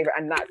my favorite,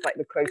 and that's like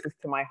the closest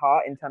to my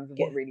heart in terms of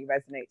what really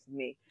resonates with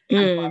me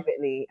and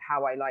privately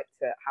how I like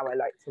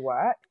to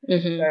work.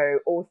 So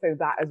also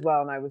that as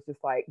well. And I was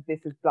just like, this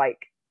is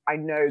like, I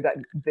know that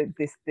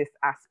this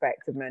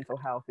aspect of mental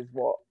health is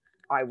what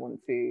I want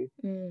to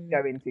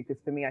go into, because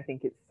for me, I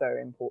think it's so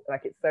important.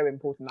 Like it's so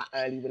important, that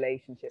early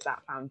relationship,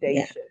 that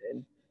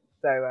foundation.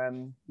 So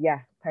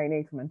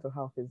perinatal mental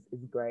health is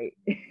great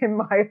in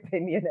my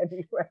opinion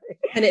anyway.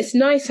 And it's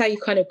nice how you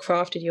kind of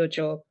crafted your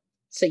job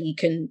so you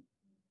can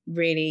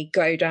really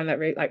go down that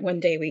route, like 1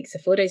 day a week. So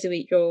 4 days a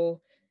week you're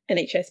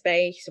NHS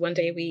based, 1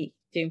 day a week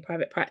doing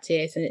private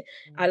practice. And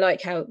I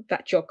like how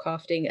that job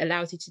crafting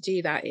allows you to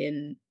do that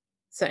in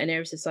certain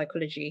areas of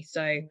psychology.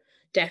 So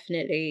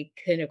definitely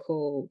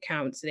clinical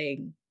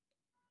counselling.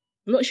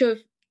 I'm not sure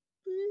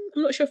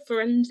if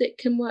forensic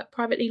can work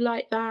privately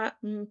like that.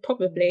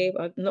 Probably.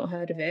 I've not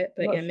heard of it,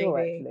 but not sure,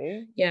 maybe.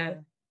 Actually. Yeah.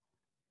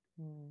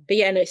 But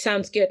yeah, no, it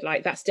sounds good.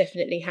 Like that's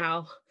definitely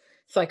how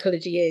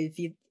psychology is.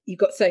 You've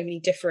got so many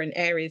different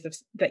areas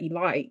that you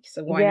like.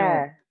 So why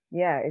not?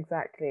 Yeah,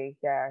 exactly.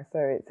 Yeah. So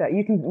it's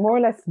you can more or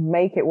less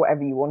make it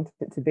whatever you want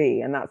it to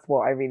be, and that's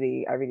what I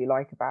really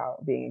like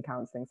about being a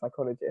counselling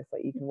psychologist.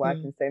 Like you can work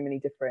in so many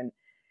different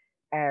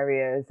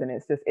areas, and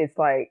it's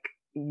like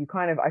you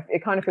kind of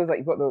it kind of feels like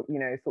you've got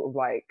the sort of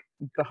like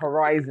the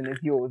horizon is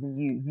yours, and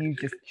you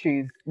just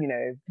choose,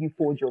 you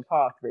forge your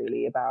path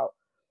really about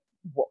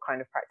what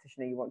kind of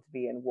practitioner you want to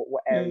be and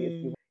what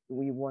areas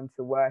we want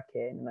to work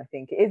in. And I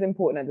think it is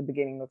important at the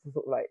beginning not to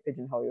sort of like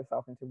pigeonhole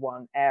yourself into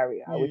one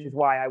area, which is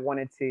why I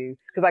wanted to,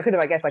 because I could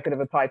have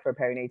applied for a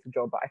perinatal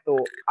job, but I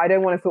thought I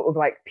don't want to sort of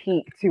like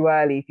peak too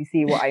early, if you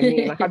see what I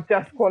mean. Like I've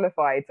just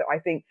qualified, so I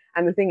think,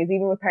 and the thing is,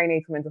 even with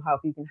perinatal mental health,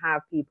 you can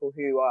have people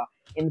who are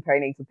in the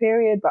perinatal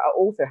period but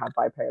also have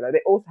bipolar,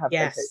 they also have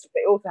psychosis,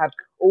 they also have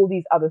all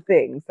these other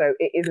things. So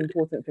it is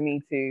important for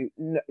me to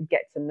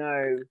get to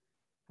know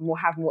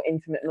more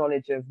intimate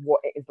knowledge of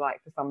what it is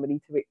like for somebody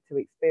to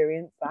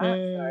experience that.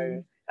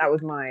 So that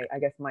was my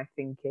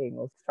thinking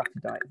or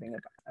strategizing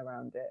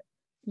around it.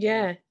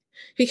 Yeah,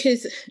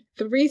 because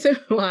the reason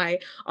why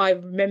I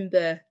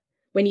remember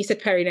when you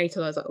said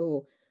perinatal, I was like,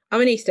 oh,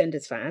 I'm an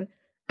EastEnders fan.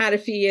 And a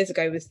few years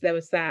ago there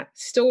was that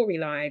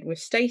storyline with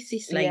Stacey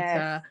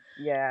Slater,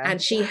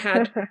 and she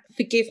had,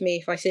 forgive me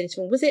if I say this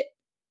wrong, was it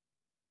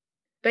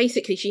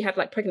basically she had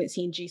like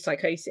pregnancy-induced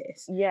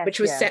psychosis, which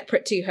was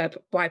separate to her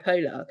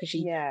bipolar, because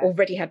she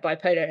already had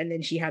bipolar, and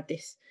then she had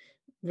this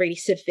really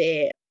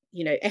severe,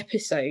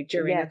 episode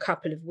during a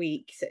couple of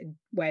weeks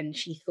when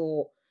she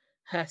thought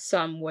her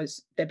son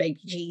was their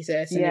baby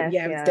Jesus, and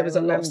there was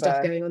a lot of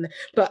stuff going on there.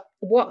 But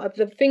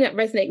the thing that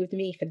resonated with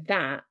me for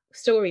that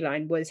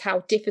storyline was how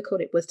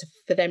difficult it was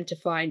for them to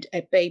find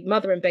a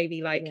mother and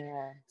baby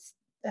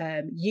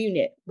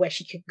unit where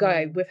she could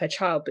go with her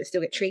child but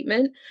still get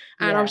treatment.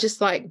 And I was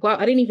just like, well,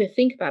 I didn't even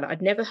think about it.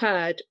 I'd never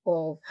heard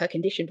of her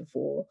condition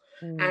before.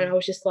 And I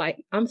was just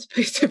like, I'm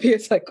supposed to be a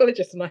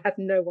psychologist, and I had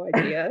no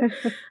idea.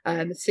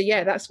 So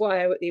that's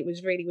why it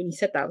was really, when you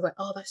said that, I was like,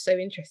 oh, that's so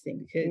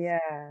interesting. Because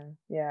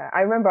I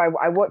remember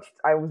I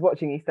was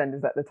watching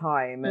EastEnders at the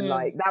time, and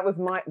like that was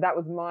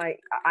my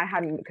I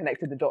hadn't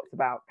connected the dots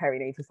about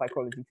perinatal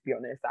psychology, to be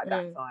honest, at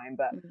that time.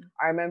 But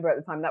I remember at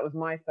the time that was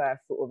my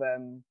first sort of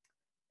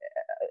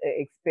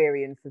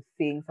experience of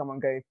seeing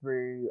someone go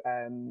through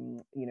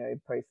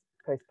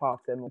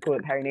postpartum, or call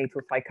it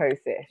perinatal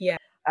psychosis.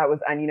 That was,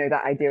 and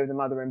that idea of the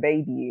mother and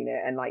baby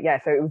unit, and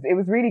so it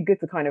was really good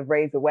to kind of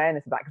raise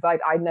awareness of that, because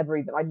I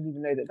didn't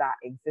even know that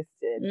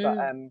existed.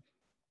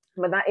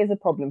 But that is a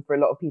problem for a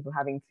lot of people,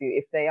 having to,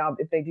 if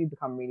they do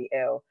become really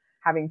ill,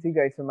 having to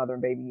go to a mother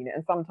and baby unit,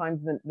 and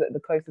sometimes the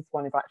closest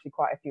one is actually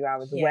quite a few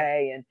hours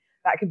away, and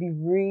that could be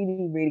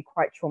really, really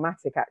quite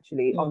traumatic,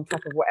 actually, on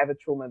top of whatever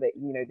trauma that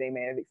they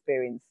may have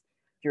experienced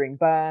during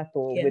birth,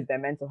 or with their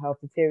mental health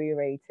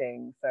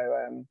deteriorating.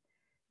 So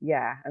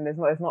and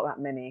there's not that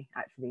many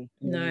actually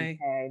in the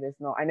UK. There's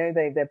not. I know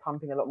they're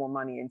pumping a lot more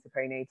money into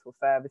perinatal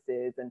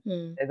services, and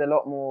there's a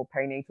lot more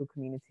perinatal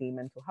community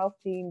mental health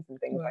teams and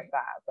things like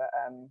that. But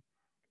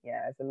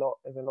there's a lot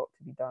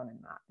to be done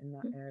in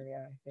that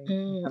area, I think,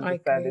 in terms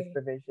of service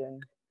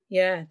provision.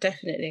 Yeah,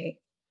 definitely.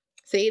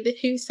 See,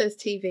 who says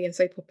TV and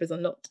soap operas are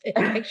not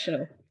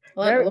educational?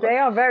 They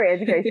are very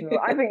educational.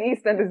 I think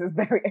EastEnders is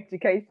very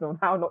educational on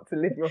how not to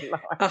live your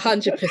life.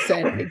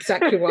 100%,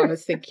 exactly what I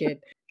was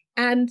thinking.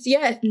 And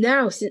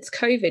now since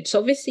COVID, so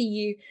obviously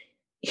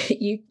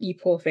you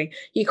poor thing,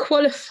 you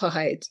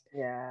qualified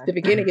the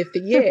beginning of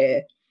the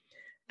year.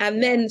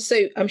 And then,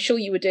 so I'm sure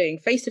you were doing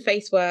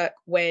face-to-face work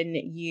when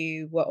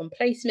you were on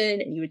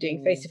placement, and you were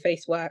doing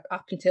face-to-face work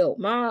up until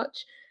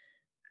March.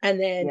 And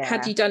then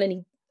had you done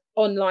any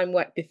online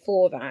work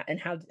before that? And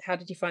how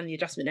did you find the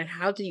adjustment? And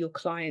how do your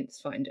clients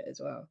find it as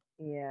well?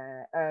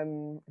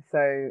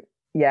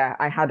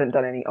 I hadn't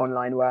done any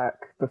online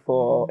work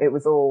before. It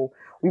was all,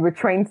 we were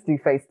trained to do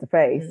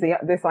face-to-face. So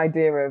this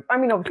idea of, I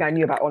mean, obviously I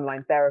knew about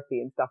online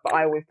therapy and stuff, but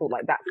I always thought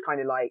like that's kind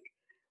of like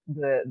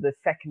the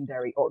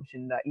secondary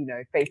option, that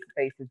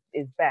face-to-face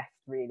is best,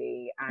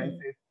 really. And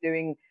so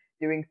doing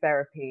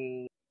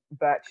therapy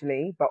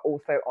virtually but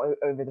also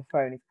over the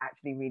phone is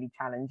actually really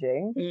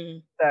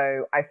challenging.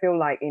 So I feel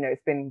like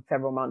it's been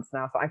several months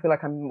now, so I feel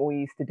like I'm more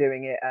used to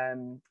doing it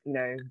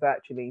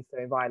virtually,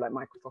 so via like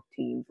Microsoft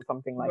Teams or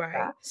something like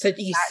that. So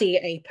you see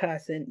a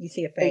person, you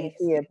see a face.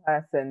 You see a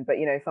person, but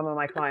some of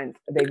my clients,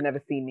 they've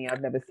never seen me,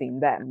 I've never seen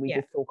them. We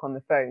just talk on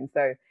the phone.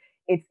 So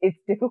it's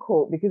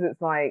difficult, because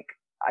it's like,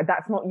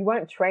 that's not, you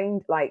weren't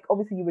trained, like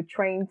obviously you were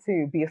trained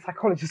to be a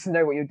psychologist and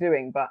know what you're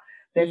doing, but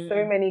there's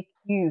so many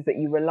cues that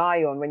you rely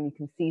on when you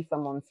can see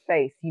someone's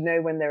face,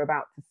 when they're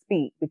about to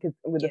speak, because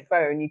with a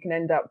phone you can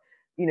end up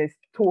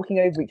talking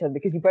over each other,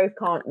 because you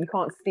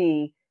can't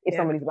see if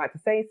somebody's about to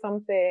say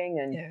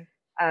something.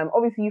 And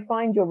obviously you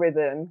find your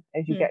rhythm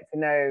as you get to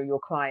know your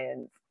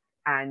clients,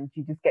 and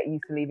you just get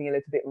used to leaving a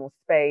little bit more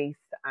space,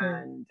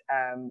 and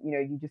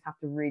you just have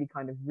to really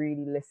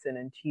listen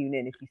and tune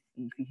in if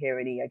you hear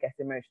any, I guess,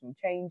 emotional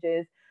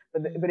changes.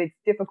 But it's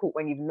difficult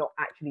when you've not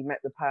actually met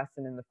the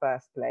person in the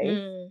first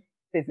place,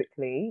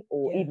 physically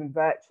or even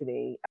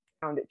virtually. I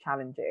found it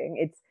challenging.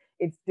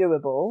 It's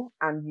doable,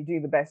 and you do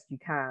the best you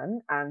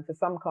can. And for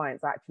some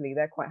clients, actually,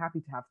 they're quite happy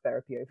to have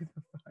therapy over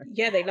the phone.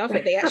 Yeah, they love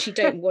it. They actually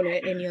don't want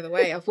it any other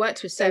way. I've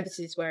worked with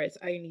services where it's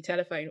only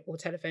telephone, or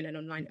telephone and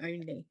online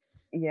only.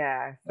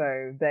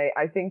 So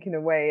I think in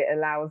a way it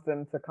allows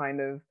them to kind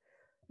of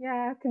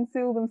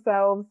conceal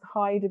themselves,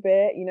 hide a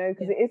bit,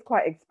 because it is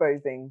quite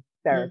exposing.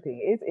 Therapy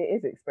it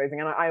is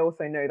exposing, and I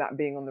also know that,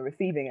 being on the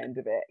receiving end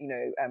of it,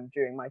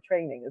 during my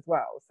training as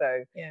well.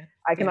 So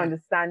I can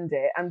understand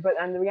it, and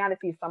the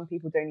reality is some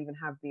people don't even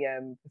have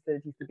the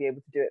facilities to be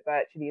able to do it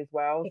virtually as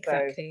well.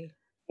 Exactly. So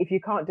if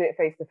you can't do it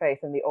face to face,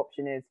 then the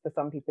option is, for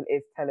some people,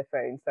 is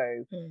telephone.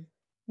 So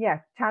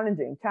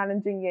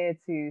challenging year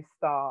to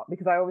start,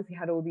 because I obviously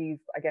had all these,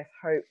 I guess,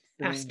 hopes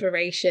and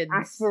aspirations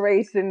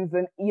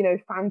and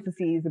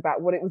fantasies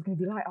about what it was going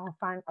to be like.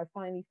 I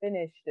finally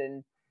finished,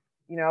 and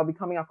I'll be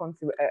coming up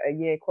onto a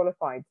year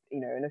qualified,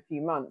 in a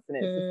few months. And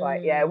it's just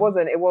like, yeah, it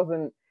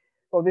wasn't,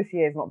 well, this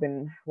year's not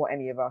been what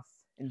any of us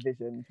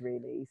envisioned,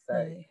 really.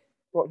 So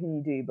what can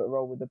you do but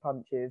roll with the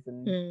punches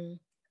and,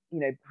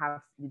 you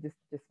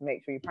just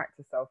make sure you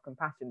practice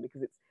self-compassion,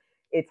 because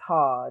it's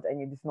hard and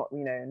you're just not,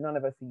 none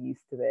of us are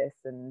used to this.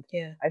 And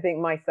I think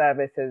my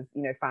service has,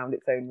 found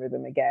its own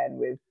rhythm again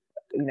with,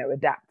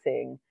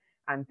 adapting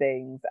and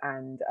things.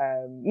 And,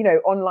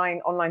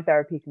 online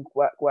therapy can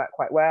work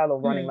quite well, or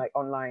running like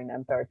online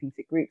and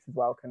therapeutic groups as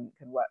well can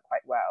work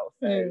quite well.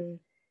 So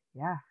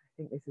yeah, I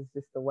think this is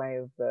just the way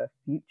of the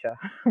future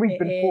we've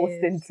been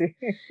forced into.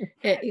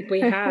 We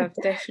have,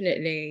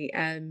 definitely.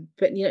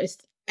 But,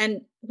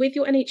 and with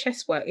your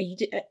NHS work, are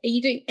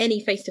you doing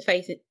any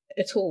face-to-face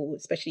at all,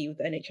 especially with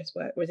the NHS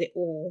work, or is it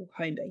all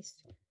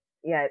home-based?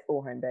 Yeah, it's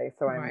all home-based.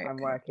 So I'm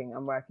working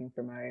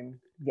from home,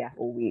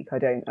 all week.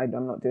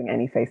 I'm not doing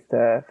any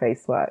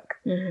face-to-face work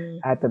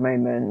at the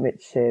moment,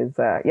 which is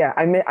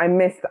I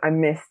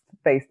miss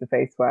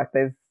face-to-face work.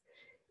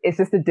 It's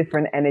just a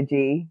different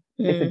energy.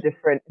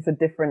 It's a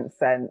different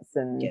sense,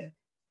 and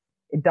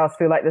it does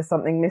feel like there's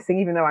something missing,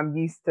 even though I'm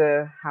used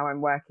to how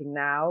I'm working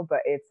now.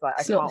 But it's like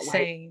I can't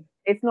wait.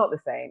 It's not the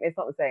same,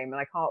 and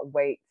I can't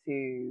wait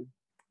to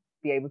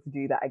be able to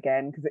do that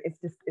again, because it's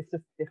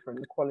just different.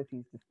 The quality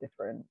is just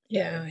different. So.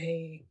 Yeah,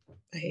 I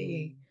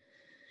hear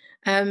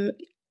you.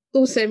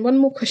 Also, one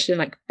more question,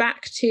 like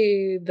back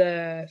to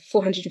the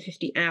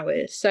 450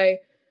 hours. So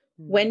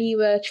when you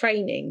were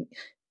training,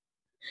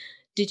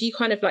 did you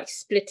kind of like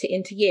split it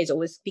into years, or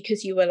was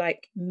because you were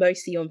like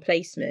mostly on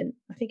placement?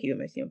 I think you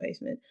were mostly on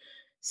placement.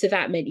 So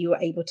that meant you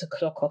were able to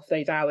clock off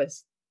those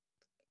hours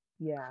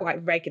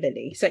quite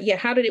regularly. So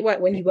how did it work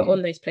when you were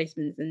on those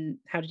placements, and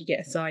how did you get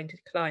assigned to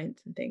clients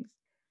and things?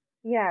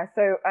 Yeah,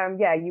 so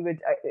you would,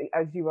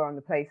 as you were on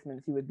the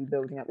placements, you would be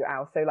building up your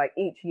hours. So like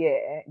each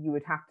year you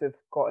would have to have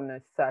gotten a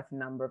certain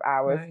number of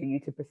hours for you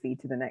to proceed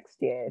to the next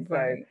year.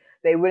 So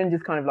they wouldn't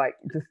just kind of like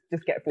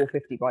just get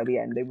 450 by the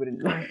end. They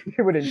wouldn't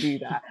they wouldn't do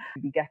that.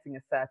 You'd be getting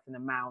a certain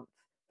amount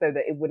so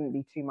that it wouldn't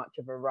be too much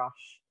of a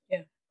rush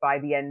by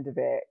the end of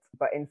it.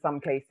 But in some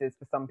cases,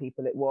 for some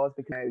people it was,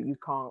 because you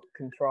can't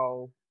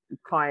control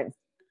clients'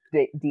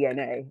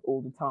 DNA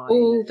all the time.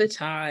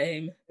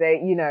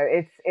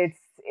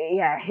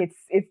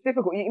 It's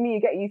difficult. You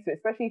get used to it,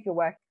 especially if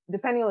you're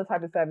depending on the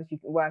type of service you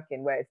can work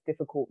in, where it's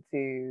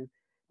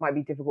might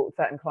be difficult.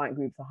 Certain client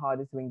groups are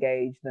harder to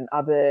engage than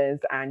others,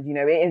 and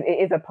it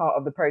is a part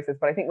of the process.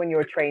 But I think when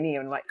you're a trainee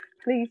and like,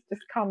 please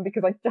just come,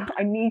 because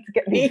I need to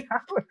get these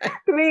hours,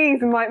 please.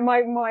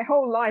 My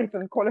whole life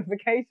and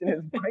qualification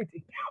is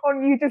riding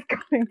on you just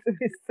coming to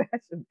this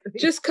session.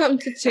 Please. Just come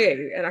to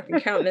 2 and I can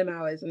count them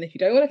hours, and if you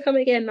don't want to come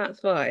again, that's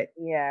fine.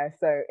 Yeah,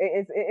 so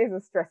it is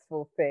a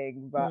stressful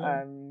thing, but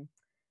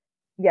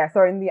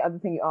sorry, and the other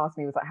thing you asked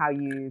me was like how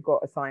you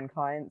got assigned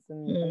clients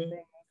and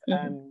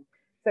things.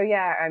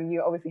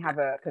 You obviously have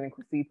a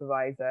clinical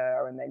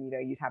supervisor, and then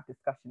you'd have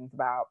discussions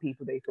about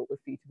people they thought were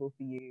suitable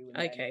for you.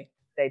 And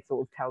they'd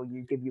sort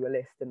of give you a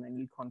list, and then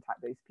you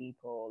contact those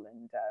people.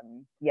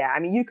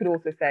 And you could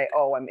also say,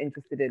 oh, I'm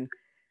interested in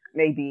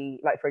maybe,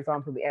 like, for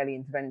example, the early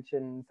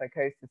intervention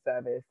psychosis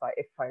service. Like,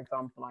 if, for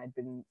example, I'd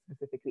been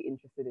specifically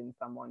interested in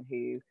someone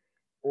who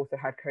also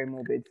had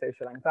comorbid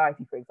social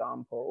anxiety, for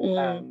example,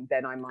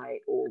 then I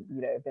might, or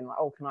have been like,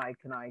 oh, can I,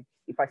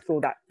 if I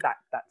saw that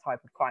type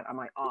of client, I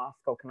might ask,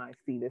 oh, can I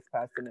see this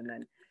person? And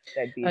then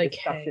there'd be a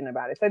discussion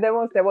about it. So there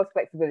was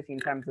flexibility in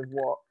terms of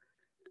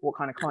what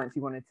kind of clients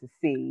you wanted to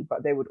see,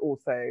 but they would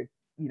also,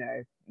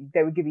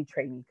 they would give you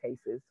training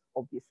cases,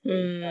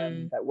 obviously,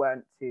 that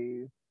weren't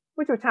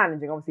which were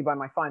challenging. Obviously, by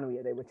my final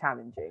year, they were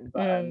challenging,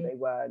 but they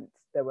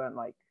weren't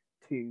like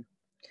too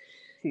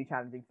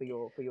challenging for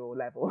your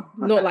level.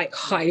 Not like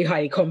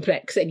highly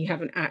complex, and you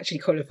haven't actually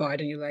qualified,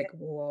 and you're like,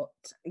 what?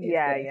 No,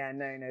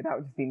 that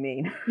would just be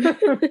mean.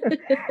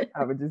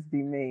 That would just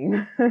be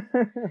mean.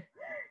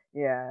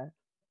 Yeah.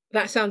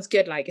 That sounds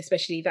good, like,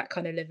 especially that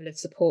kind of level of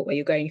support where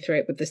you're going through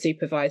it with the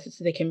supervisor,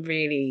 so they can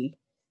really,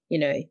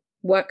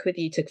 work with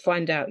you to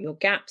find out your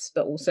gaps,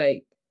 but also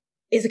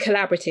it's a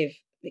collaborative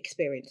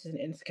experience, and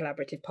it's a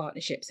collaborative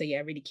partnership. So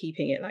really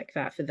keeping it like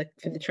that for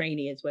the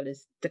trainee as well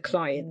as the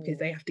client, because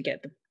they have to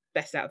get the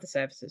best out of the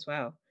service as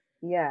well.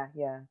 Yeah,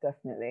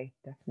 definitely.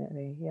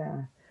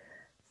 Yeah.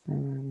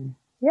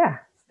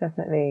 It's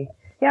definitely.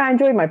 Yeah, I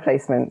enjoyed my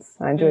placements.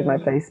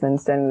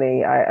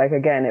 Generally.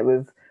 Again, it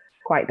was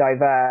quite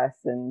diverse,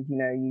 and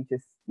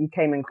you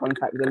came in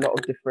contact with a lot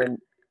of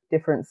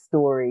different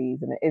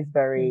stories, and it is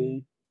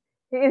very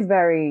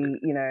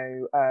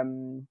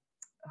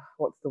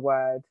what's the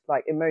word,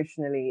 like,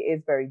 emotionally it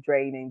is very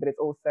draining, but it's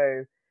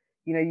also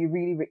you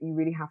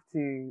really have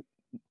to,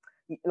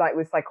 like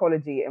with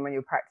psychology, and when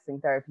you're practicing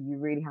therapy, you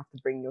really have to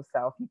bring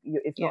yourself.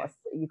 It's not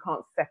you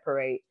can't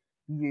separate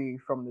you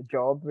from the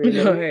job,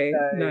 really.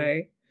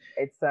 No.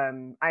 It's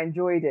I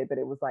enjoyed it, but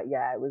it was like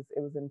it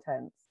was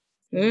intense.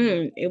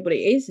 But it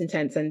is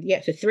intense, and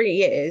for 3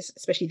 years,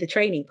 especially the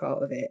training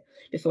part of it,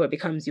 before it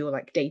becomes your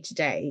like day to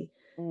day,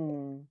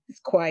 it's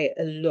quite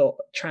a lot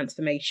of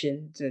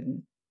transformations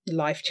and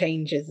life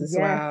changes as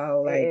Yes,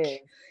 well. it Like is.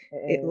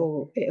 it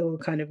all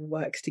kind of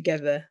works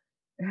together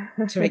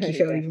to make you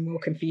feel Yeah. even more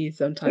confused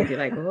sometimes. You're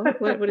like,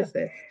 what is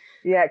this?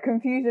 Yeah,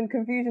 confusion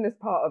is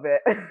part of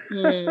it.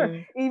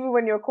 Even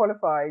when you're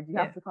qualified, you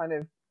have to kind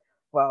of,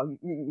 well,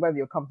 whether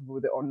you're comfortable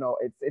with it or not,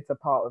 it's a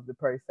part of the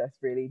process,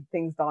 really.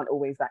 Things aren't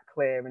always that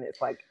clear, and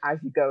it's like as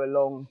you go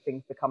along,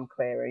 things become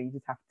clearer. You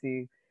just have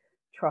to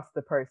trust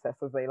the process,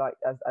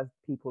 as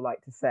people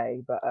like to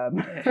say. But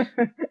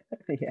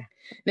yeah.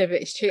 No,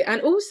 but it's true.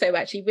 And also,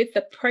 actually, with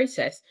the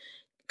process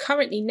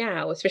currently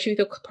now, especially with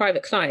your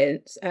private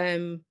clients,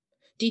 do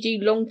you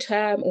do long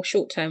term or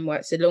short term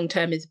work? So long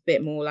term is a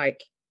bit more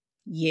like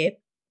year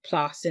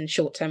plus, and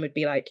short term would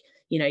be like,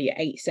 you know, your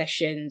 8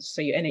 sessions.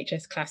 So your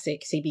NHS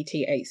Classic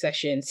CBT 8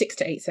 sessions, 6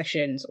 to 8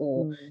 sessions,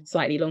 or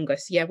slightly longer.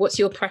 So yeah, what's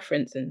your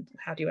preference and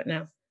how do you work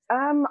now?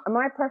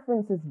 My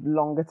preference is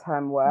longer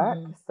term work.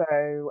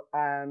 So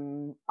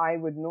I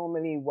would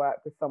normally work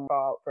with someone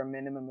for a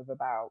minimum of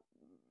about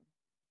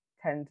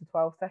 10 to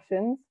 12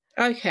 sessions.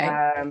 Okay.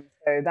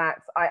 So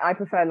I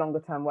prefer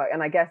longer term work.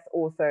 And I guess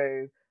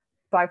also,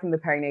 aside from the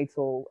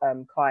perinatal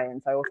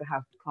clients, I also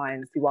have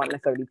clients who aren't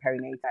necessarily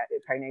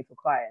perinatal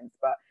clients,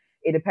 but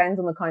it depends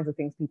on the kinds of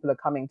things people are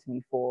coming to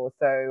me for.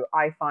 So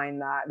I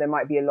find that there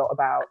might be a lot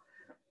about,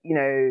 you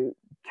know,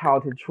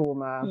 childhood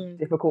trauma,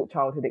 difficult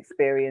childhood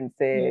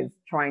experiences,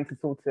 trying to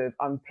sort of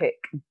unpick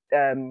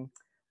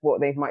what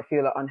they might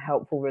feel are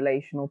unhelpful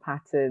relational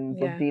patterns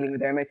or dealing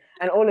with their emotions.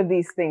 And all of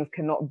these things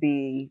cannot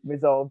be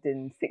resolved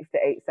in 6 to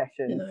 8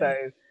 sessions. So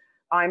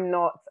I'm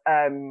not,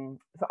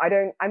 so I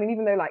don't, I mean,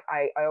 even though like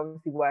I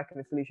obviously work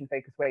in a solution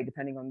focused way,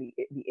 depending on the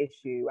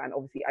issue. And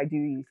obviously I do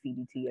use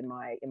CBT in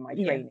my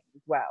training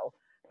as well.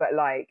 But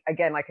like,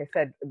 again, like I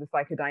said, the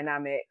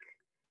psychodynamic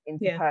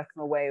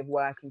interpersonal way of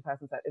working,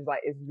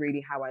 is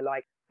really how I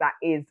like. That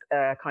is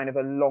a kind of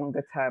a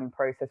longer term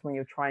process when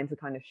you're trying to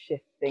kind of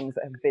shift things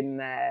that have been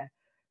there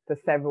for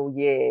several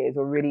years,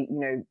 or really, you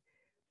know,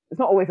 it's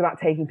not always about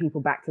taking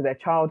people back to their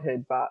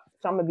childhood, but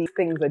some of these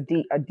things are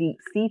deep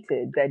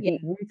seated, they're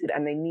deep rooted,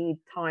 and they need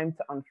time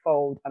to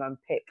unfold and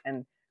unpick,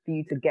 and for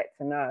you to get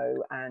to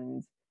know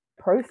and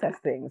process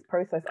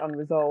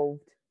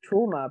unresolved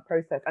trauma,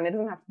 and it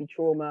doesn't have to be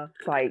trauma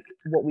like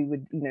what we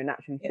would, you know,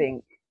 naturally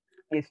think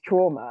is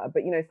trauma,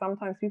 but you know,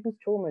 sometimes people's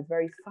trauma is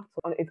very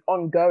subtle, it's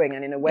ongoing,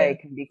 and in a way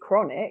can be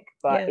chronic,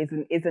 but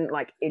isn't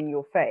like in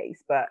your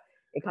face, but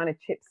it kind of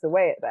chips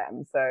away at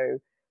them. So,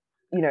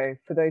 you know,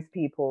 for those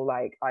people,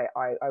 like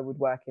I would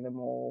work in a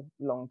more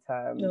long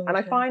term. And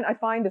I find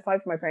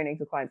aside from my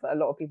perinatal clients, that a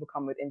lot of people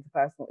come with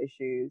interpersonal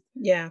issues,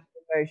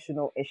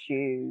 emotional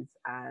issues,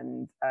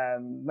 and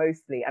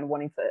mostly, and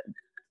wanting to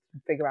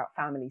figure out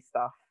family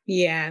stuff.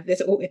 Yeah,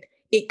 there's all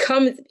it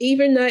comes,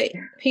 even though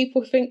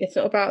people think it's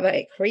not about that,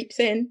 it creeps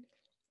in.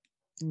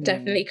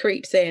 Definitely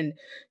creeps in.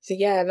 So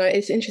yeah, no,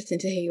 it's interesting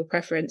to hear your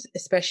preference,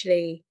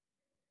 especially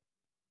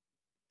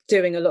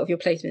doing a lot of your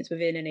placements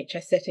within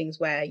NHS settings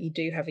where you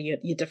do have your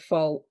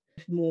default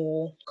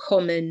more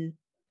common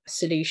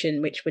solution,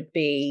 which would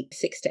be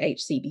 6 to 8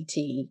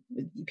 CBT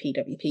with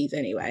PWPs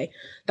anyway.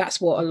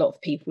 That's what a lot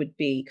of people would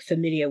be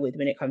familiar with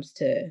when it comes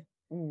to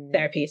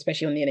therapy,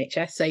 especially on the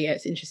NHS. So yeah,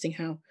 it's interesting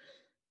how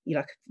you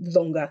like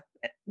longer,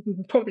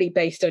 probably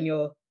based on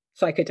your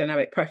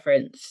psychodynamic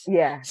preference.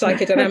 Yeah.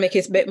 Psychodynamic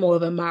is a bit more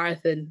of a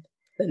marathon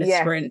than a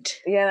sprint.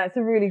 Yeah, that's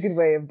a really good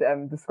way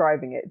of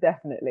describing it,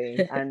 definitely.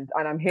 And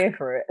I'm here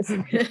for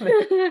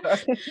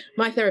it.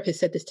 My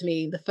therapist said this to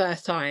me the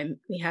first time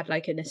we had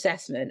like an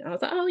assessment. I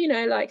was like, oh, you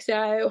know, like,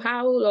 so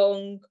how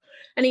long?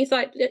 And he's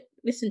like,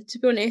 listen, to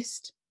be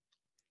honest,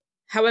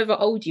 however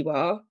old you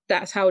are,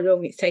 that's how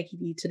long it's taking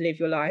you to live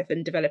your life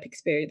and develop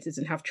experiences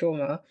and have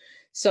trauma.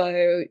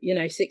 So, you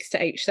know, 6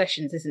 to 8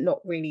 sessions is not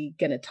really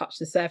going to touch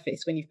the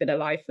surface when you've been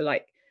alive for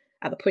like,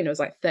 at the point I was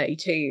like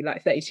 32 years.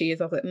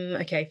 I was like,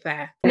 okay,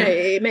 fair. No,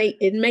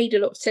 it made a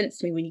lot of sense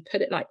to me when you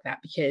put it like that,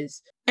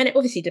 because, and it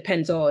obviously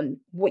depends on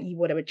what you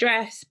want to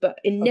address, but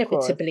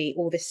inevitably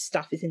all this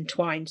stuff is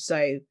entwined.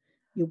 So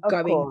you're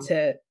going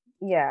to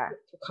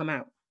come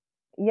out.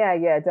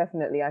 Yeah,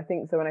 definitely. I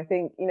think so. And I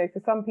think, you know,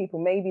 for some people,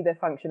 maybe the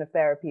function of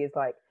therapy is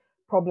like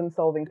problem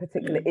solving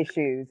particular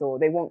issues, or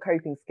they want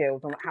coping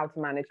skills on how to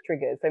manage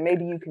triggers. So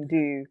maybe you can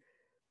do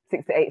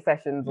 6 to 8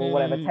 sessions or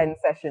whatever, 10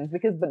 sessions,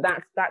 but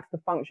that's the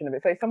function of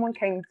it. So if someone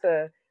came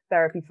to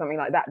therapy for something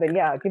like that, then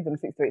I'll give them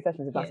 6 to 8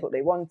 sessions if that's what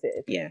they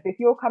wanted. Yeah. If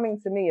you're coming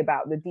to me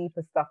about the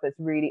deeper stuff that's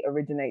really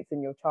originates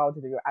in your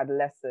childhood or your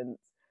adolescence,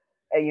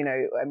 you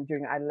know,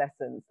 during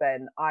adolescence,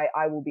 then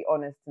I will be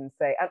honest and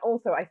say, and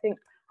also I think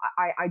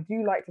I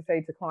do like to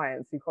say to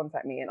clients who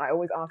contact me, and I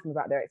always ask them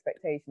about their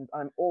expectations.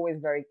 I'm always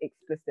very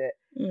explicit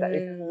that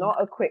this is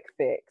not a quick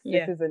fix.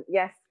 This isn't,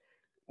 yes,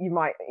 you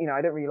might, you know,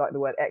 I don't really like the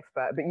word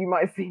expert, but you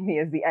might see me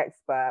as the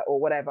expert or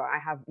whatever. I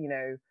have, you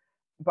know,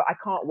 but I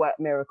can't work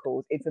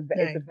miracles. It's a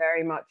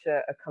very much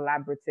a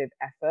collaborative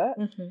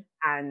effort,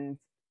 and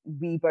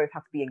we both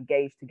have to be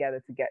engaged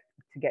together to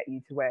get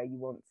you to where you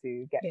want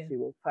to get to,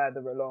 or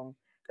further along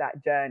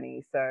that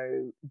journey.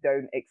 So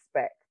don't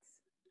expect,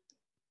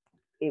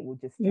 it will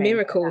just change.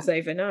 Miracles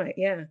overnight.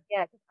 Yeah.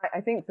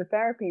 I think the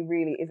therapy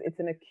really it's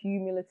an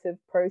accumulative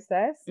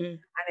process, and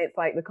it's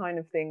like the kind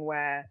of thing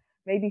where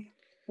maybe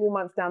 4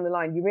 months down the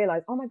line you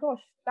realize, oh my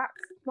gosh, that's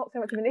not so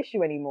much of an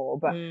issue anymore,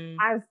 but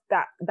as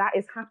that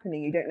is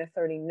happening, you don't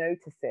necessarily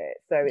notice it.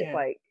 So it's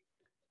like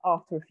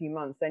after a few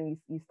months, then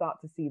you start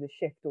to see the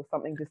shift, or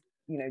something just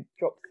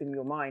drops in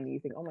your mind, and you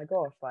think, oh my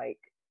gosh, like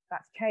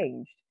that's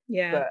changed.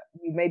 But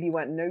you maybe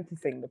weren't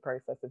noticing the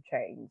process of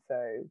change.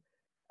 So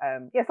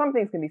some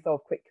things can be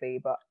solved quickly,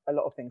 but a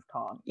lot of things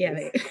can't.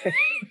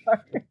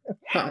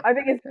 I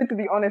think it's good to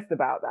be honest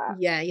about that.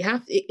 Yeah, you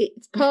have.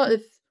 It's part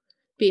of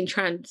being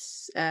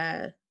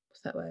transparent.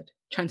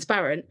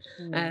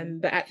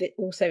 But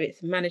also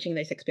it's managing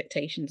those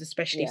expectations,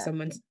 especially if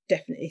someone's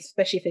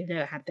especially if they've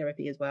never had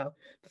therapy as well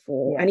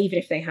before, and even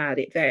if they had,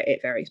 it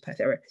varies per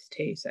therapist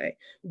too. So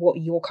what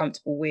you're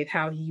comfortable with,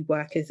 how you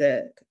work as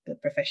a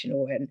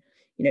professional, and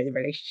the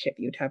relationship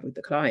you would have with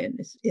the client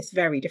is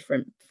very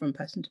different from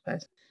person to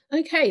person.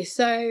 Okay,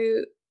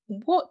 so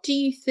what do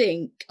you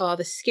think are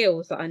the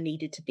skills that are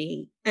needed to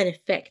be an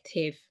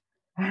effective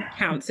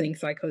counselling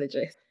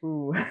psychologist?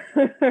 So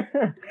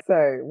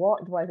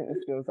what do I think the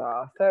skills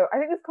are? So I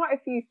think there's quite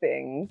a few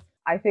things.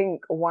 I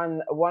think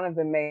one of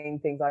the main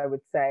things I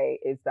would say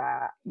is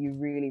that you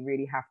really,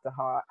 really have to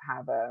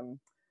have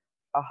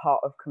a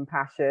heart of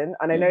compassion.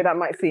 And I know that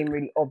might seem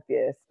really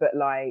obvious, but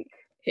like...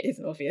 It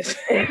isn't obvious.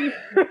 And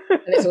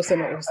it's also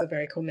not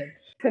very common.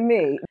 To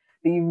me,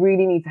 you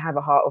really need to have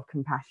a heart of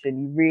compassion.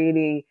 You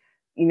really,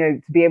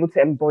 to be able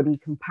to embody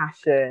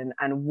compassion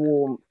and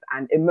warmth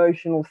and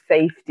emotional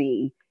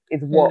safety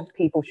is what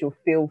people should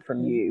feel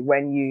from you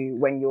when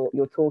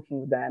you're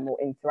talking with them or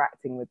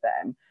interacting with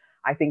them.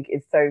 I think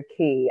is so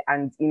key.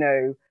 And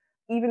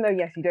even though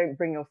yes, you don't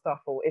bring your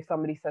stuff, or if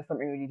somebody says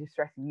something really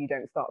distressing, you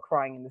don't start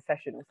crying in the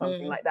session or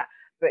something like that.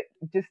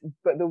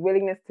 But the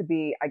willingness to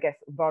be, I guess,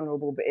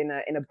 vulnerable, but in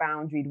a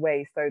boundaried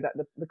way, so that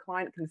the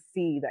client can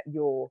see that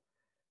you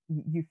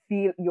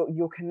feel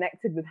you're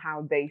connected with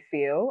how they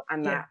feel,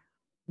 and that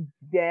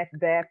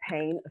their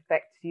pain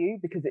affects you,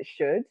 because it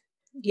should.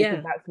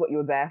 Because that's what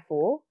you're there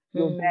for.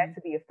 You're there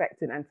to be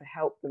affected and to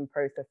help them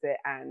process it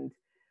and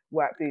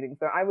work through things.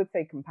 So I would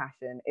say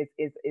compassion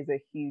is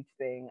a huge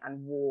thing,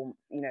 and warmth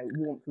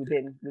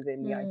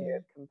within the idea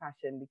of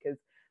compassion, because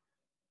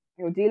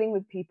you're dealing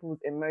with people's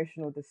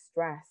emotional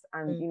distress,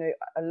 and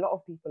a lot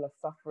of people are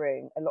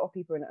suffering, a lot of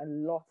people are in a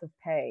lot of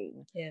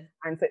pain.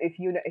 And so if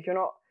you're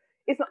not,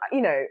 it's not,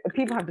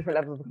 people have different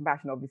levels of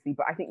compassion, obviously,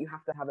 but I think you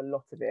have to have a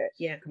lot of it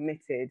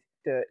committed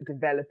to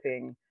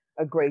developing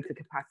a greater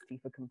capacity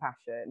for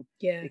compassion.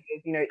 Because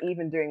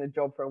even doing the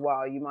job for a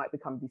while, you might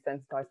become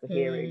desensitized to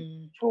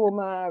hearing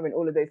trauma and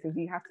all of those things.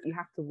 You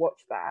have to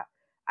watch that,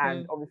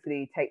 and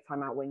obviously take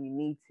time out when you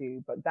need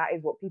to. But that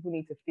is what people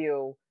need to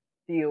feel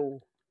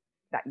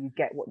that you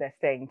get what they're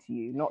saying to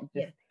you, not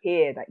just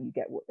hear that you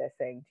get what they're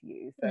saying to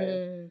you.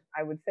 So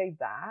I would say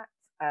that.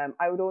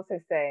 I would also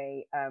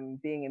say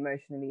being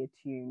emotionally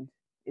attuned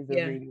is a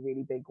really,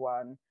 really big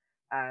one.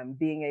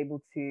 Being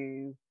able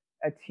to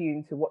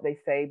attune to what they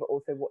say, but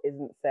also what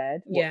isn't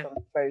said, what's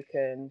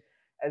unspoken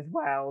as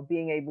well.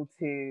 Being able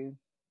to,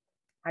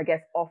 I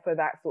guess, offer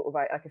that sort of,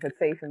 like I said,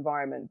 safe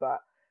environment,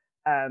 but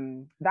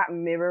that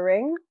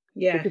mirroring.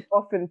 Because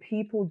often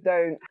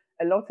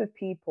a lot of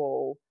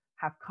people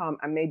have come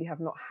and maybe have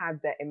not had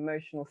their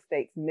emotional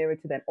states mirrored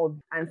to them,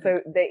 and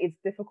so it's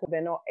difficult. They're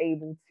not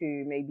able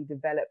to maybe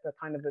develop a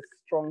kind of a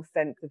strong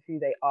sense of who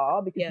they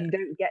are, because you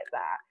don't get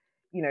that.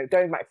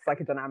 Going back to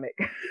psychodynamic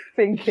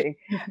thinking,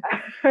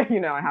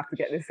 I have to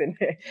get this in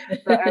here.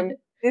 But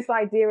this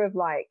idea of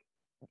like,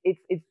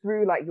 it's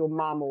through like your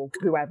mum or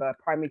whoever,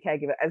 primary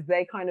caregiver, as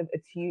they kind of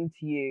attune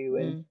to you,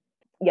 and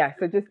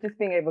so just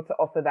being able to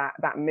offer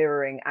that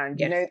mirroring, and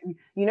you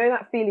know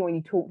that feeling when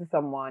you talk to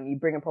someone, you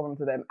bring a problem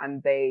to them,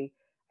 and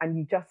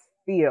you just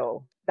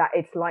feel that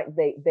it's like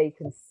they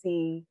can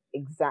see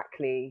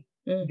exactly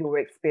your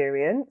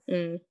experience.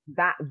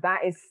 That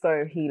is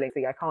so healing.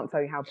 See, I can't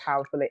tell you how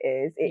powerful it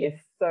is. It is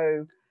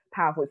so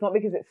powerful. It's not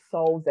because it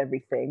solves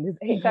everything.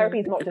 Therapy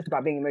is not just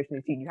about being emotionally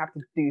attuned. You have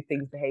to do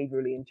things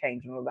behaviorally and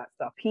change and all that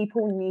stuff.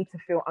 People need to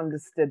feel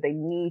understood. They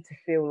need to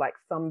feel like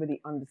somebody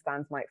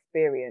understands my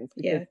experience,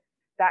 because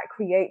that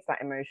creates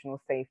that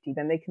emotional safety.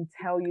 Then they can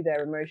tell you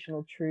their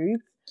emotional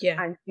truths.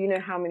 And you know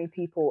how many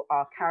people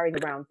are carrying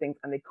around things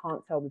and they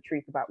can't tell the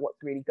truth about what's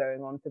really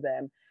going on for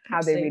them,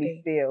 how they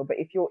really feel. But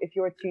if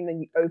you're attuned, then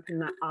you open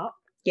that up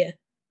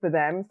for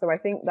them. So I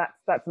think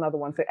that's another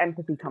one. So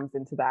empathy comes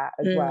into that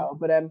as well.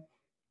 But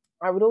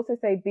I would also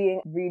say being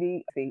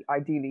really,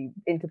 ideally,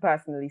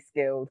 interpersonally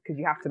skilled, because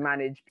you have to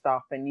manage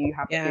stuff, and you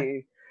have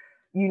to,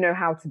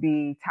 how to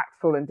be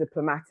tactful and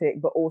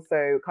diplomatic, but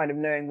also kind of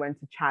knowing when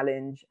to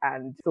challenge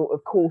and sort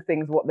of call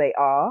things what they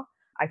are,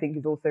 I think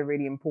is also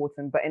really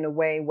important, but in a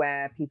way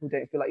where people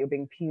don't feel like you're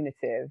being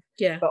punitive.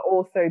 But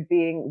also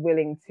being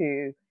willing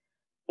to,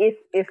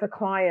 if a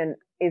client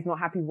is not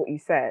happy with what you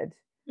said,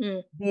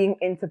 being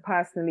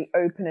interpersonally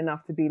open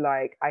enough to be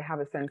like, I have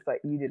a sense that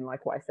you didn't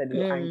like what I said and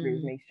you're angry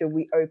with me. Should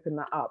we open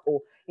that up?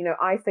 Or, you know,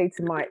 I say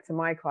to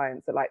my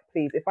clients that, like,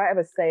 please, if I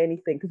ever say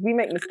anything, because we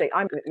make mistakes,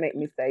 I make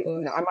mistakes,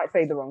 you know, I might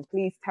say the wrong.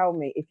 Please tell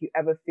me if you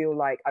ever feel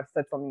like I've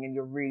said something and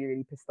you're really,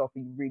 really pissed off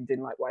and you really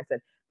didn't like what I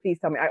said. Please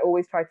tell me. I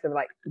always try to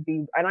like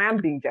be, and I am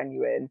being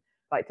genuine,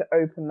 like to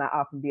open that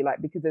up and be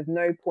like, because there's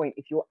no point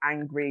if you're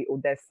angry or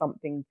there's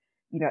something,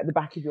 you know, at the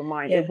back of your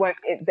mind, it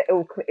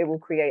will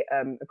create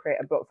a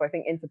block. So I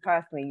think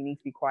interpersonally you need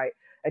to be quite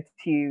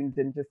attuned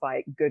and just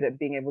like good at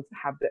being able to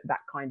have that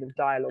kind of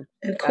dialogue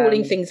and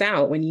calling things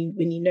out when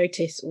you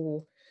notice,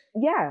 or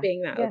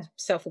being that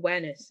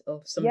self-awareness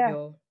of some of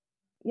your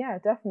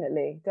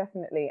definitely.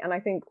 And I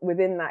think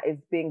within that is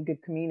being a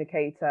good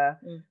communicator,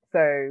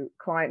 so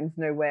clients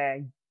know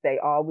where they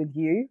are with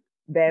you.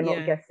 They're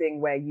not guessing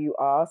where you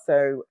are.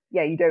 So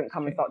you don't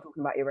come and start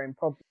talking about your own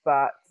problems,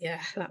 but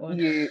that one.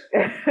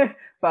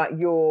 but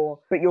you're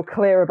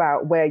clear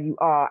about where you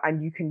are,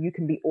 and you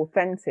can be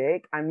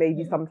authentic, and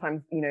maybe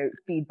sometimes, you know,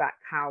 feedback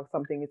how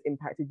something has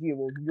impacted you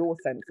or your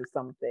sense of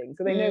something,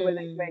 so they know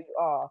where you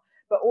are.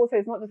 But also,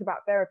 it's not just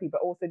about therapy, but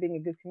also being a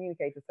good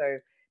communicator. So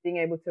being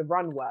able to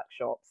run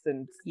workshops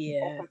and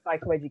offer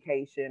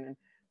psychoeducation and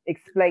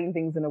explain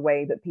things in a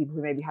way that people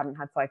who maybe haven't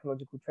had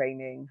psychological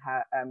training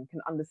can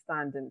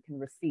understand and can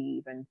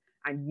receive and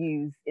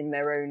use in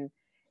their own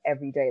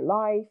everyday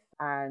life.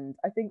 And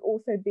I think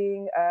also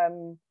being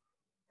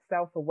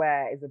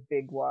self-aware is a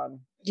big one.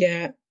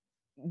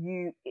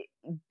 You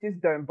just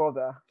don't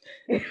bother.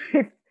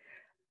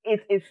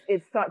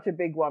 It's such a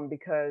big one,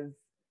 because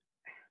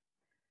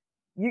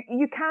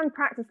you can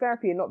practice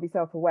therapy and not be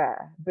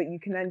self-aware, but you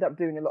can end up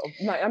doing a lot of,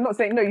 no, I'm not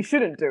saying no, you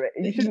shouldn't do it,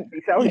 you shouldn't be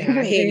you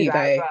shouldn't do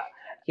that,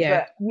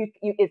 but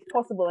it's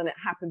possible and it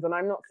happens. And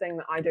I'm not saying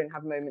that I don't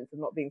have moments of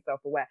not being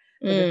self-aware,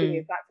 but the thing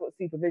is, that's what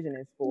supervision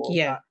is for.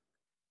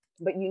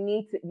 But you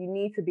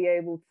need to be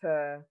able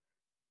to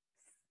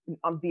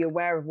be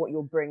aware of what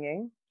you're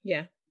bringing,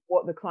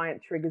 what the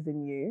client triggers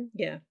in you,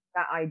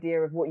 that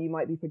idea of what you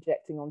might be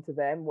projecting onto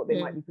them, what they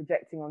might be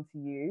projecting onto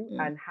you,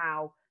 and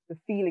how the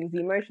feelings, the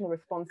emotional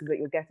responses that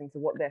you're getting to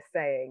what they're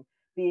saying,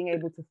 being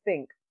able to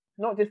think,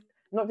 not just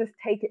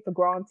take it for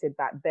granted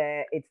that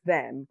it's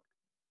them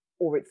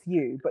or it's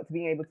you, but to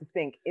being able to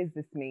think, is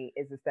this me?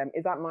 Is this them?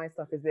 Is that my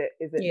stuff? Is it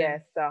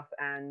their stuff?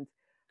 And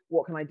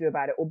what can I do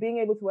about it? Or being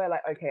able to wear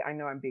like, okay, I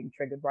know I'm being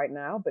triggered right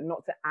now, but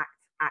not to act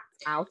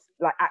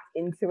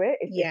into it,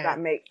 if that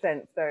makes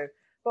sense. So,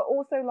 but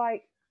also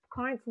like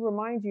clients will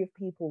remind you of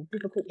people,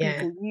 difficult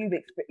people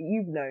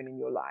you've known in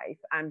your life.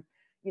 And,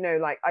 you know,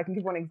 like I can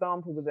give one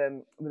example with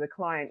a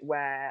client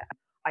where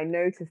I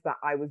noticed that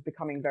I was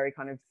becoming very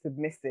kind of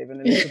submissive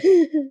and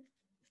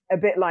a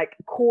bit like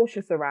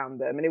cautious around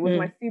them. And it was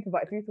my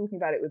supervisor, if you were talking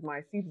about it with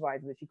my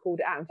supervisor, that she called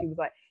it out, and she was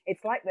like,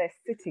 it's like they're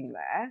sitting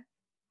there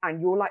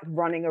and you're like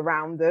running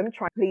around them,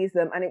 trying to please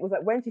them. And it was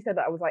like, when she said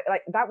that, I was like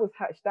that was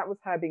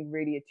her being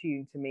really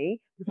attuned to me,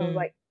 because I was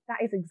like,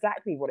 that is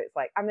exactly what it's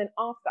like. And then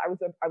after I was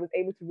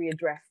able to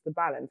readdress the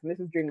balance, and this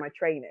was during my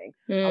training.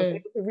 I was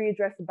able to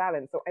readdress the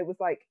balance. So it was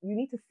like, you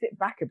need to sit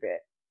back a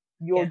bit.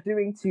 You're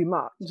doing too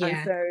much.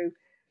 And so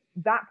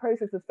that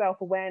process of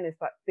self-awareness,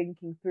 like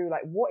thinking through,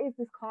 like, what is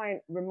this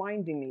client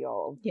reminding me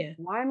of?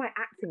 Why am I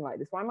acting like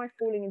this? Why am I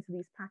falling into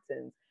these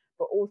patterns?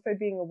 But also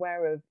being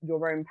aware of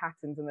your own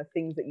patterns and the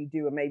things that you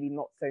do are maybe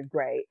not so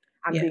great,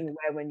 and being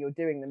aware when you're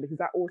doing them, because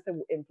that also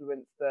will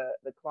influence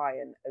the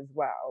client as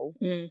well.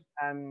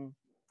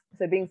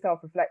 So being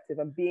self-reflective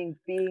and being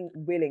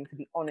willing to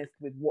be honest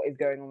with what is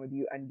going on with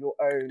you and your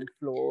own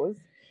flaws,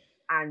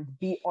 and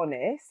be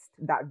honest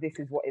that this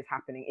is what is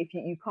happening. If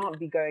you can't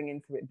be going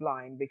into it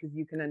blind, because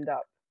you can end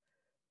up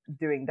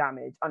doing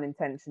damage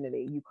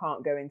unintentionally. You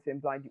can't go into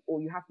it blind,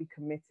 or you have to be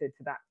committed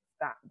to that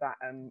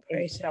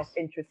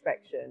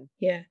self-introspection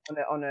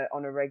on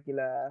a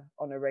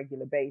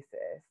regular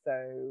basis.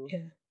 So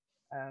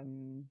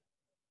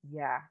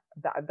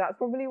that's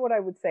probably what I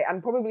would say.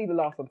 And probably the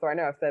last one, so I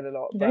know I've said a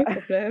lot, but no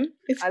problem.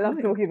 I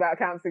love talking about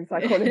counselling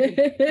psychology.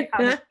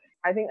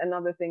 I think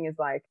another thing is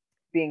like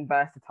being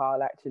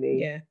versatile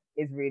actually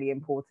is really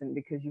important,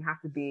 because you have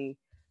to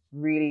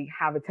really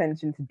have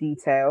attention to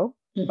detail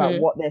about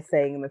what they're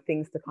saying and the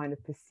things to kind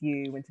of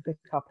pursue and to pick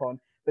up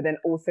on, but then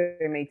also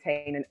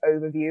maintain an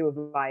overview of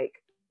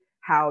like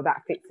how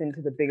that fits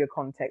into the bigger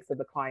context of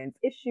the client's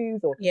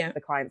issues or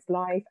the client's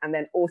life. And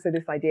then also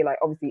this idea, like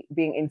obviously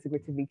being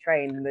integratively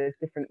trained, and there's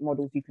different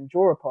models you can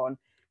draw upon,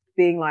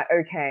 being like,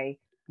 okay,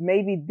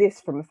 maybe this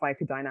from a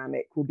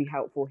psychodynamic will be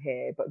helpful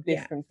here, but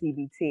this from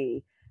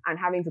CBT, and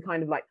having to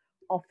kind of like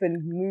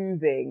often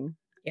moving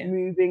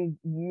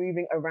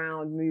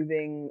around,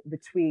 moving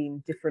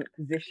between different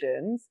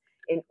positions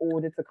in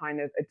order to kind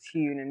of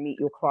attune and meet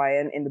your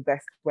client in the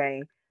best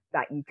way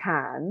that you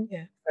can.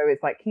 So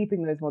it's like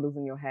keeping those models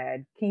in your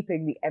head,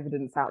 keeping the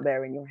evidence out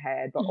there in your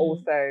head, but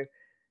also,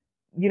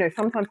 you know,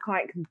 sometimes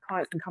clients can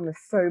come with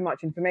so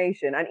much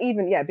information, and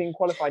even being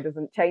qualified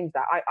doesn't change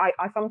that.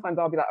 I sometimes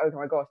I'll be like, oh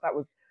my gosh, that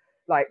was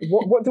like,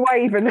 what do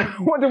I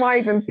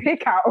even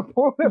pick out of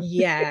all of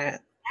this?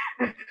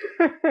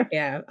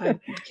 Yeah, I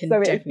can So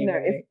definitely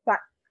relate. it's that,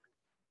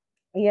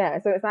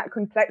 yeah, so it's that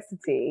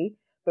complexity,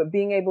 but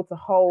being able to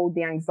hold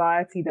the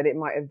anxiety that it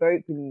might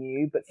evoke in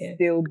you, but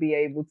still be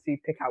able to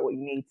pick out what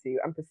you need to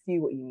and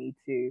pursue what you need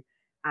to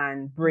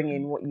and bring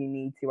in what you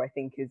need to, I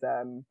think is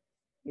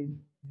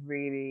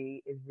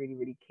really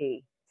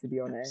key, to be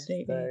honest.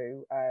 Absolutely.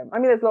 So I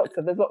mean, there's lots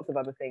of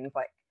other things,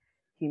 like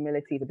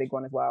humility is a big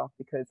one as well,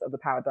 because of the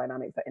power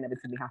dynamics that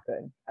inevitably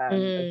happen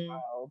as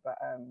well. But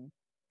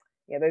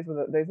yeah, those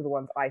are the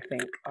ones I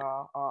think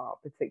are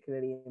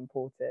particularly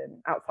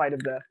important outside of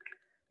the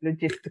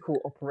logistical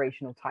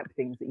operational type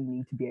things that you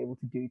need to be able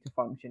to do to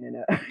function in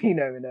a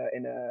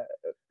in a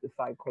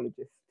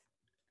psychologist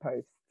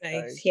post.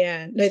 Nice. So,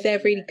 yeah, no,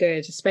 they're really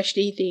good,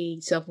 especially the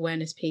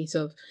self-awareness piece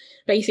of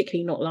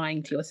basically not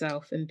lying to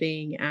yourself and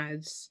being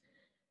as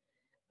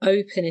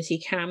open as you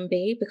can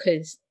be,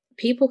 because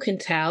people can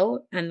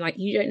tell, and like,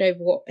 you don't know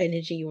what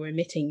energy you're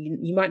emitting.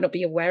 You might not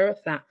be aware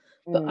of that,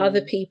 but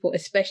other people,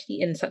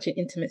 especially in such an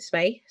intimate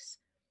space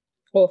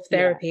of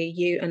therapy,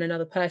 you and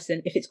another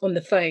person, if it's on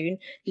the phone,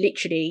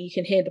 literally you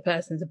can hear the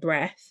person's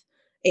breath.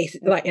 It's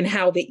like, and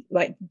how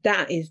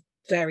that is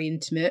very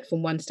intimate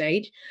from one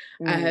stage.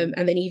 And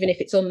then even if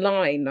it's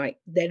online, like,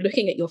 they're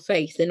looking at your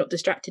face, they're not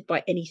distracted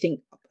by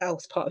anything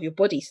else part of your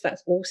body. So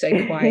that's also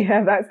quite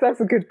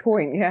that's a good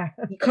point.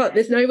 You can't,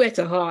 there's nowhere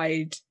to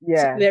hide.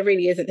 So there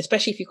really isn't,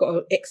 especially if you've got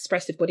an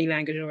expressive body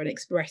language or an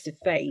expressive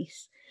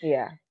face.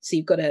 So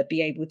you've got to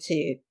be able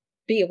to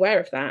be aware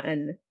of that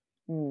and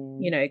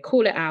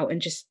call it out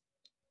and just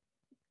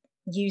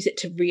use it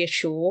to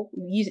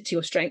use it to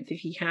your strength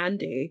if you can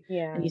do,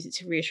 and use it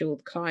to reassure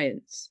the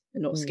clients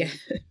and not scare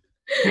them.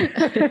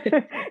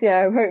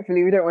 Yeah,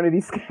 hopefully we don't want to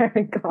be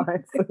scaring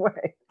clients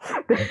away.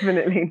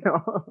 Definitely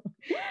not.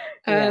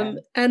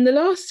 And the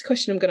last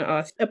question I'm going to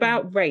ask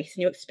about race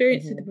and your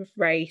experiences with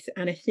race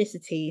and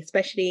ethnicity,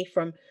 especially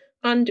from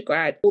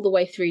undergrad all the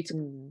way through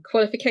to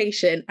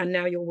qualification, and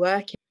now you're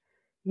working.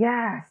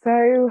 Yeah,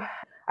 so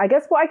I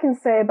guess what I can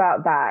say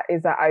about that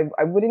is that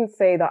I wouldn't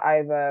say that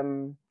I've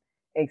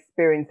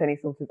experienced any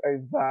sort of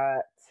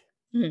overt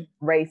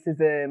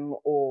racism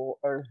or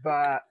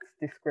overt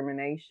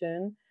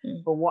discrimination.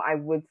 But what I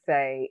would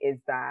say is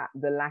that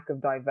the lack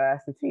of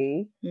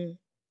diversity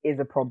is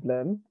a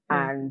problem.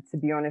 And to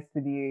be honest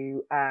with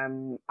you,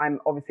 I'm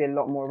obviously a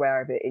lot more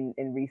aware of it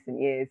in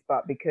recent years,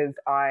 but because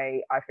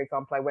I for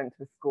example, I went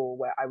to a school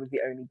where I was the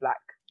only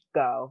Black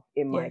girl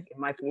in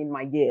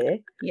my year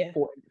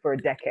for a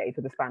decade,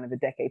 for the span of a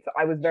decade. So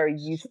I was very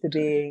used to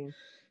being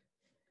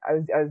I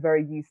was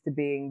very used to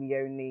being the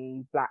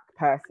only Black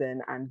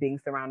person and being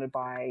surrounded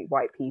by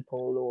white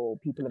people or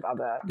people of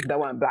other that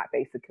weren't Black,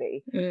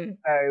 basically.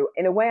 So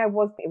in a way, it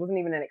wasn't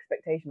even an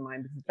expectation of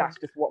mine, because that's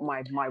just what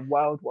my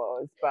world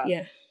was. But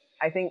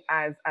I think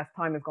as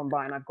time has gone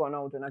by and I've gotten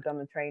older and I've done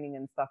the training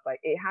and stuff, like,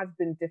 it has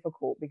been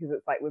difficult, because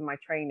it's like with my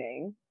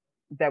training,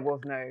 there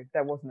was no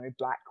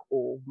Black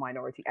or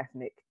minority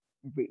ethnic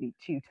really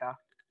tutor.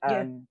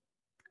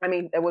 I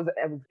mean, there was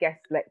guest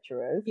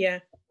lecturers,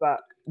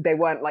 but they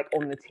weren't like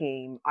on the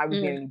team. I was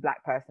the only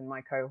Black person in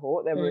my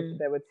cohort.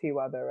 There were two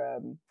other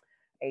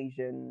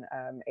Asian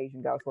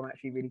girls who I'm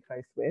actually really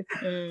close with.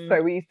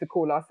 So we used to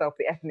call ourselves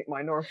the ethnic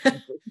minority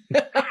group.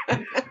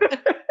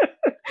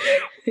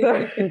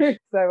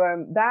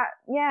 so that,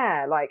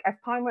 like, as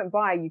time went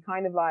by, you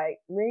kind of like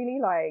really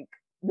like,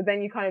 but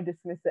then you kind of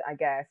dismiss it, I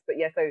guess. But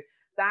yeah, so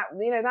that,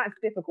 that's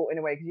difficult in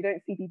a way, because you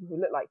don't see people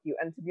who look like you.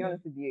 And to be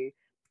honest with you,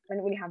 I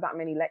don't really have that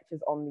many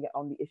lectures on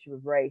the issue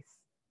of race,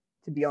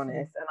 to be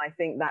honest. And I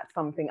think that's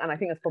something, and I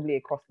think that's probably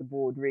across the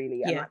board,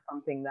 really. And that's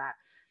something that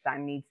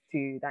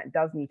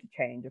does need to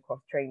change across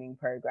training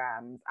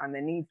programs, and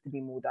there needs to be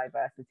more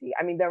diversity.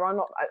 I mean, there are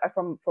not,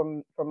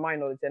 from my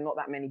knowledge, there are not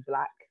that many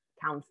Black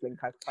counselling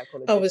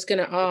psychologists. I was going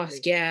to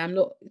ask, I'm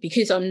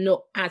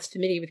not as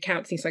familiar with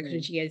counselling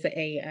psychology as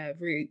a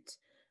route.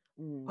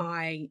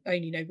 I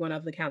only know one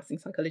other counselling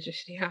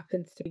psychologist who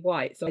happens to be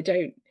white, so I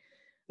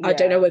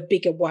don't know a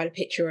bigger, wider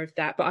picture of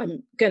that, but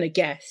I'm going to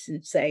guess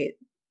and say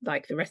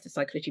like the rest of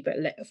psychology, but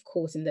of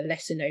course in the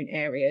lesser known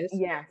areas,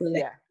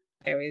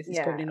 areas, it's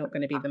probably not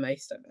going to be the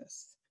most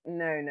diverse.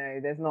 No,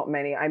 there's not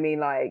many. I mean,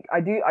 like,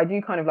 I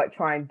do kind of like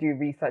try and do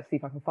research, see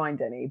if I can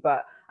find any,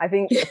 but I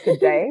think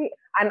today,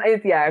 and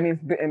I mean,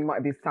 it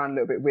might sound a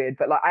little bit weird,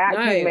 but like, I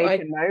actually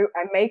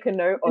make a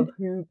note of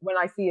who, when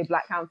I see a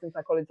Black counselling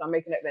psychologist, I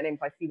make a note of their name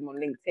if I see them on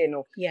LinkedIn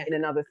or in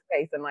another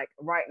space. And like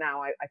right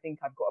now, I think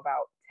I've got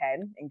about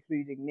 10,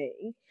 including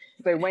me.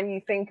 So when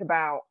you think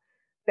about,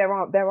 there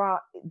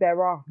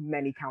are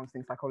many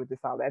counselling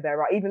psychologists out there.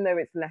 There are, even though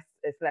it's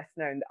less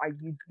known,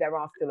 there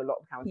are still a lot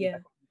of counselling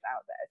psychologists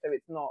out there. So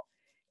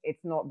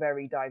it's not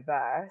very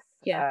diverse.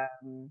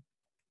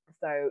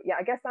 So yeah,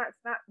 I guess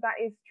that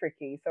is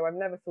tricky. So I've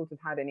never sort of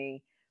had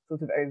any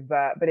sort of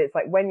overt, but it's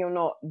like when you're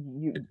not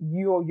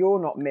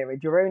not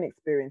mirrored, your own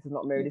experience is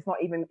not mirrored. It's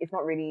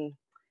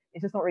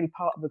just not really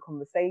part of the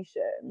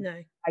conversation.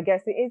 No, I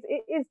guess it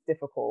is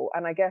difficult.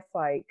 And I guess,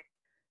 like,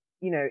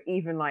 you know,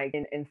 even like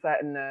in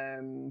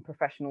certain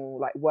professional,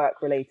 like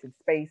work related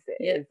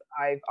spaces,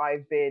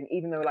 I've been,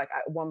 even though like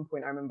at one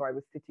point I remember I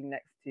was sitting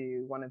next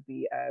to one of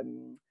the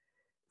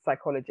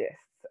psychologists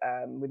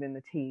within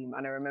the team,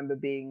 and I remember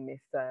being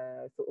miss,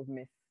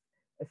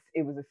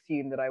 it was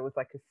assumed that I was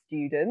like a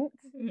student,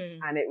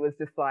 and it was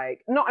just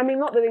like, not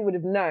that they would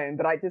have known,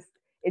 but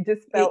it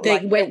just felt they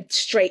like went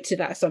straight to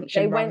that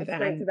assumption. They went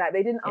straight to that.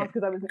 They didn't ask,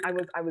 because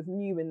I was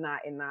new in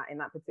that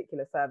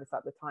particular service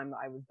at the time that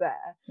I was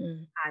there,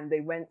 and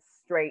they went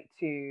straight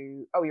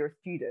to, oh, you're a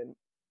student,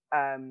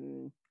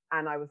 and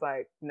I was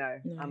like, no,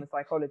 I'm a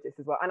psychologist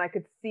as well, and I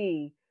could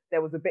see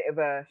there was a bit of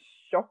a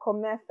shock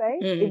on their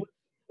face.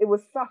 It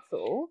was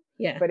subtle,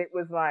 but it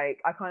was like,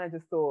 I kind of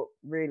just thought,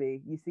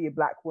 really, you see a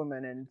black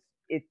woman and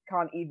it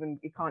can't even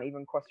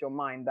cross your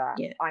mind that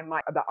I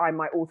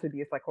might also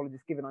be a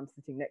psychologist, given I'm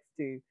sitting next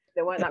to,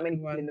 there weren't that many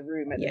people in the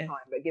room at the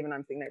time, but given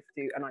I'm sitting next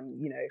to, and I'm,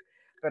 you know,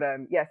 but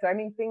so I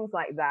mean, things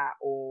like that,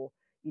 or,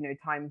 you know,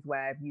 times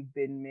where you've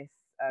been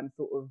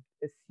sort of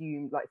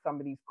assumed, like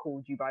somebody's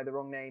called you by the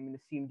wrong name and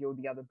assumed you're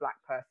the other black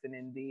person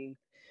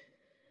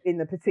in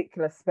the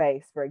particular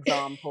space, for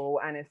example,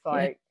 and it's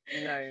like,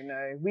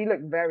 no, we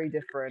look very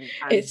different,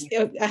 and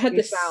I had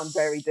we sound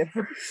very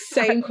different.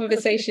 Same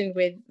conversation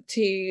with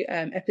 2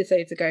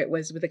 episodes ago. It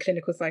was with a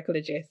clinical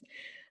psychologist,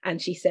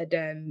 and she said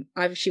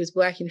she was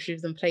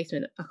on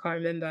placement, I can't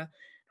remember,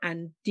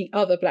 and the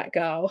other black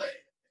girl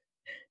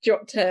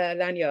dropped her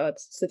lanyard,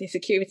 so the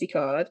security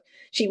card.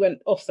 She went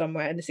off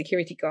somewhere, and the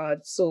security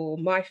guard saw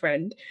my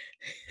friend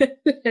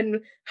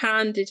and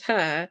handed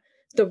her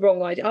the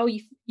wrong ID. Oh,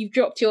 you've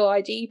dropped your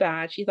ID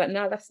badge. She's like,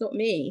 no, that's not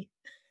me.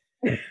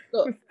 It's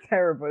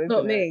terrible, isn't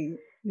not it? me.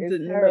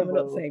 It's terrible.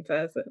 We're not the same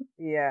person.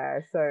 Yeah,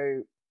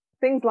 so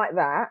things like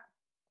that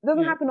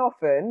doesn't happen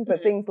often,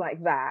 but things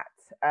like that,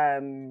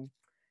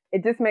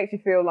 it just makes you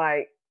feel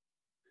like,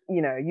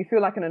 you know, you feel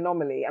like an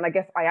anomaly, and I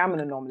guess I am an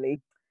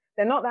anomaly.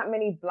 There are not that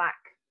many black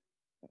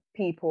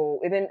people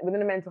within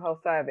a mental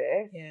health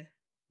service.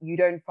 You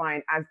don't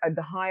find, as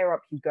the higher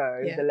up you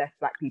go, the less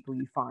black people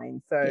you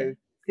find. So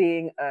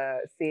seeing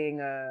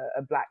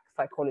a black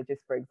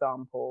psychologist, for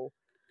example,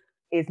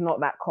 is not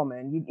that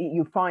common.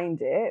 You find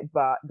it,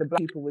 but the black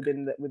people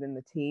within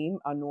the team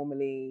are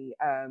normally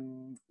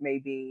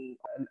maybe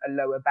a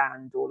lower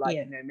band, or like,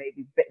 you know,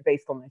 maybe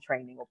based on their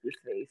training,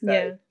 obviously.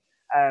 So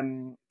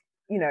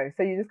you know,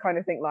 so you just kind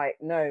of think like,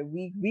 no,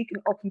 we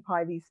can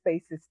occupy these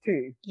spaces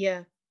too.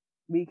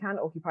 We can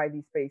occupy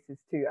these spaces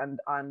too,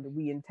 and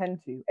we intend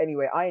to.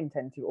 Anyway, I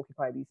intend to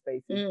occupy these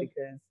spaces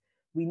because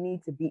we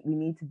need to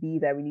be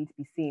there. We need to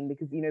be seen,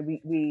 because, you know,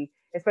 we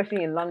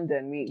especially in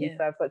London, we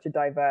serve such a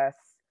diverse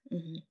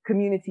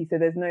community. So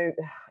there's no,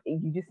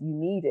 you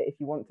need it if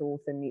you want to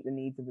also meet the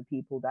needs of the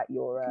people that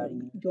you're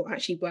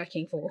actually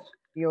working for.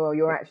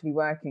 You're actually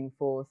working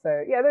for.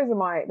 So yeah, those are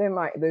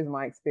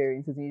my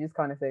experiences, and you just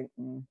kind of think,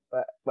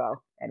 but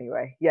well,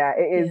 anyway,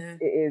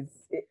 it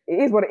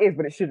is what it is,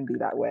 but it shouldn't be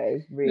that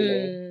way,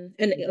 really.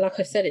 And like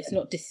I said, it's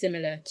not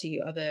dissimilar to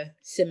other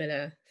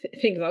similar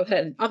things I've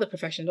heard in other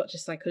professions, not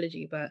just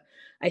psychology. But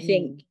I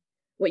think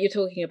what you're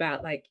talking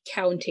about, like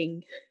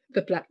counting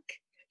the black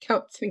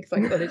counselling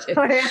psychologist,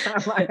 I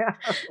am.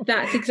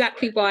 That's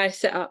exactly why I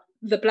set up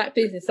the Black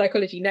Business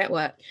Psychology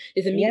Network.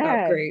 Is a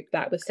meetup group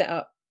that was set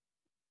up.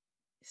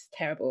 It's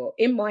terrible.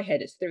 In my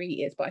head, it's 3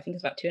 years, but I think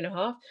it's about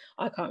 2.5.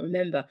 I can't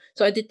remember.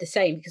 So I did the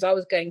same, because I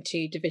was going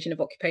to Division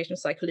of Occupational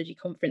Psychology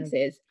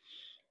conferences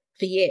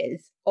for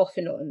years, off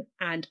and on,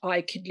 and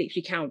I could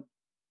literally count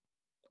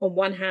on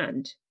one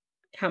hand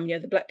how many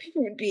other black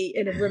people would be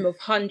in a room of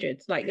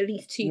hundreds, like at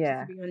least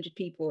 200 to 300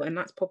 people, and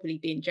that's probably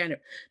being generous.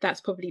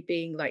 That's probably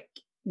being like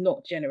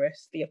not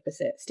generous, the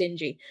opposite,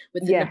 stingy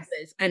with the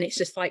numbers. And it's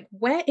just like,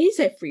 where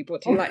is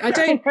everybody? Like, I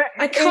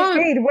can't.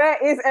 Indeed,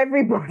 where is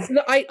everybody?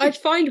 Look, I'd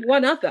find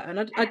one other,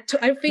 and I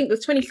think it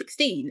was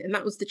 2016, and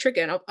that was the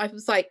trigger. And I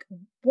was like,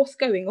 what's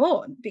going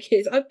on?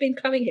 Because I've been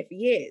coming here for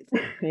years.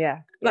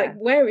 Like,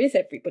 where is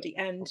everybody?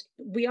 And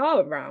we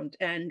are around.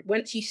 And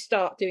once you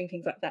start doing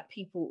things like that,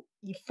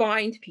 you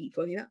find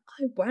people, and you're like,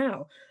 oh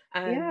wow.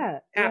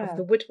 Out of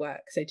the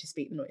woodwork, so to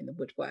speak. We're not in the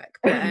woodwork,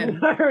 but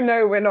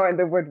no, we're not in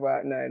the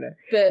woodwork. No.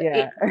 But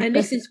and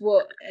this is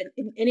what,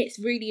 and it's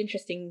really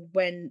interesting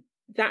when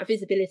that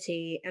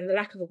visibility and the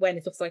lack of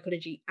awareness of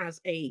psychology as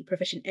a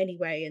profession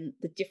anyway, and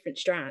the different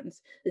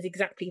strands, is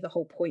exactly the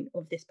whole point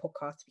of this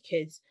podcast,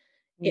 because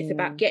it's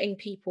about getting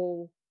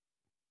people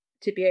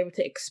to be able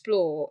to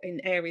explore in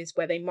areas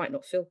where they might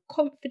not feel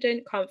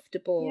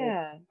comfortable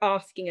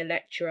asking a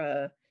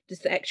lecturer, does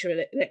the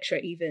lecturer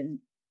even,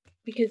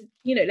 because,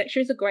 you know,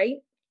 lecturers are great,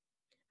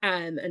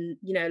 and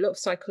you know, a lot of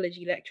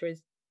psychology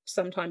lecturers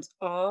sometimes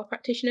are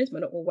practitioners, but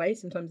not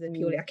always. Sometimes they're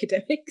purely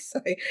academics. So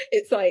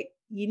it's like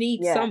you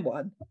need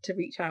someone to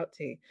reach out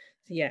to.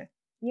 So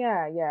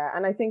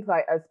and I think,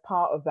 like, as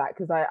part of that,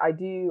 because I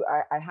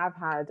have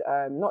had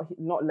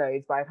not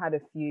loads, but I've had a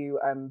few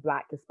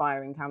black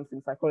aspiring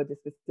counselling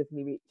psychologists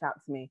specifically reach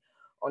out to me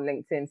on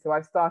LinkedIn. So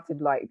I've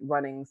started like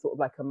running sort of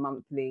like a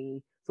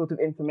monthly sort of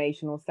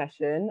informational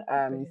session.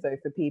 So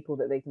for people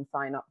that they can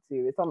sign up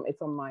to, it's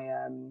on my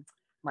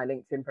my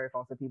LinkedIn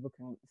profile so people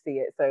can see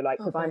it. So like,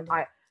 because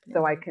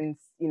I can,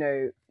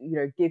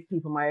 give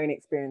people my own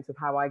experience of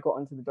how I got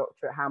onto the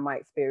doctorate, how my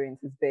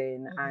experience has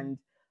been, and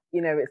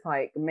it's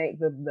like make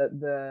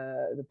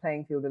the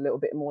playing field a little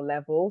bit more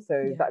level.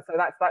 So that's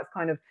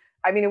kind of,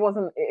 I mean,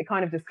 it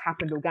kind of just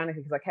happened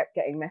organically because I kept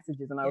getting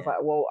messages and I was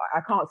like, well, I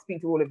can't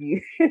speak to all of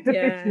you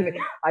individually.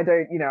 I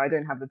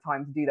don't have the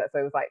time to do that. So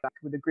it was like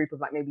with a group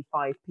of like maybe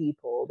 5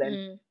 people,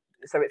 then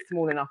so it's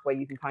small enough where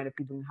you can kind of,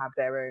 people can have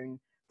their own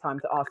time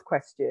to ask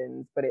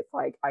questions, but it's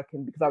like I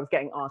can, because I was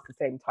getting asked the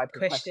same type of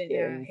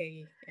questions,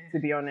 to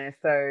be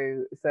honest.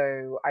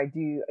 So I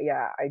do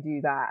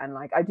that, and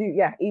like I do,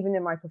 even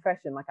in my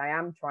profession, like I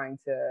am trying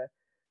to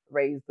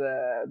raise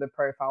the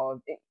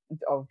profile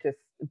of just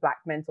Black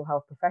mental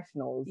health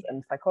professionals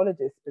and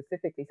psychologists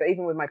specifically. So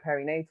even with my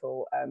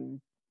perinatal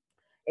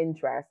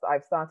interest,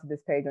 I've started this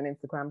page on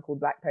Instagram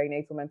called Black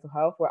Perinatal Mental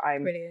Health, where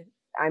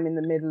I'm in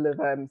the middle of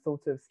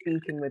sort of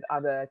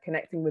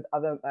connecting with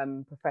other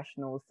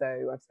professionals.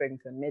 So I've spoken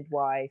to a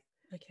midwife,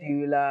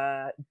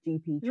 doula,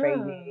 GP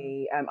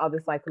trainee,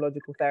 other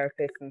psychological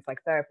therapists and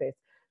psychotherapists.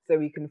 So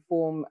we can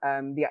form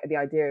the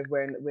idea of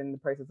we're in the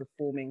process of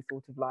forming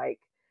sort of like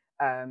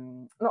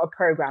not a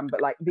program,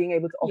 but like being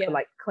able to offer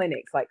like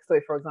clinics. Like,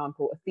 so for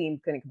example, a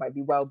themed clinic might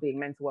be well-being,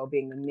 mental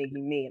well-being, and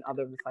maybe me and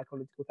other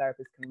psychological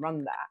therapists can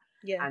run that.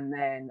 And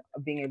then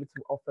being able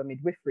to offer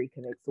midwifery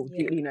clinics, or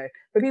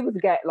for people to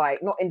get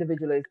like not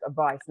individualist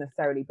advice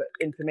necessarily, but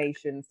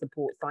information,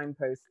 support,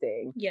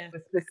 signposting,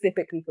 but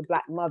specifically for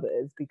Black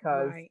mothers,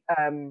 because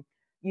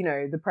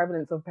the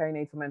prevalence of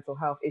perinatal mental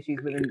health issues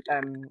within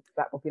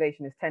Black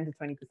population is 10 to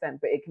 20%,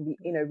 but it can be,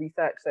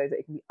 research shows that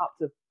it can be up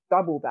to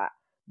double that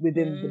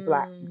within the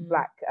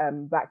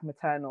black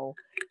maternal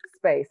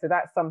space. So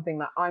that's something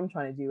that I'm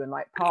trying to do, and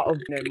like part of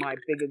my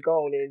bigger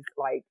goal is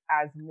like,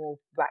 as more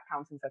Black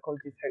counselling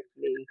psychologists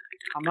hopefully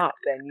come up,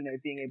 then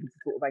being able to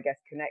sort of, I guess,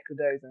 connect with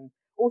those, and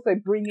also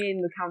bring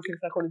in the counselling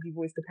psychology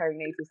voice to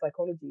perinatal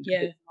psychology.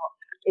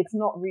 It's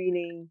not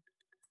really,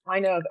 I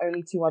know of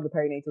only 2 other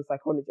perinatal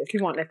psychologists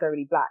who aren't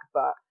necessarily Black,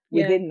 but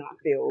within that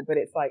field. But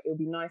it's like, it would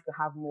be nice to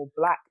have more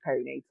Black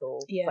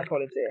perinatal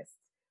psychologists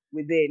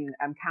within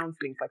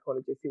counselling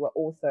psychologists who are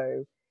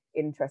also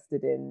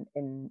interested in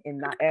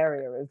that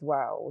area as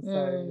well.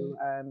 So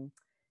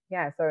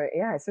it's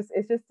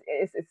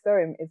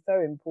so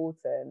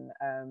important.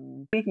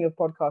 Speaking of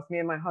podcasts, me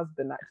and my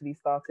husband actually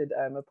started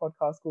a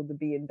podcast called The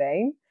Bee in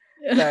Bane.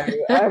 So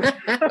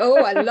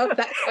oh, I love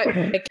that.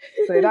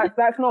 So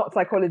that's not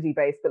psychology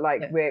based, but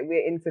like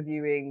we're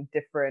interviewing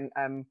different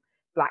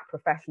Black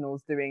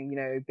professionals doing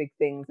big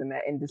things in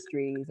their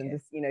industries, and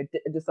just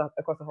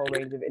across a whole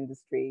range of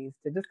industries,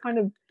 to just kind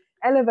of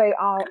elevate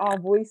our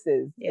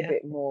voices a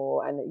bit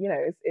more. And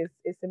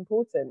it's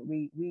important.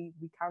 We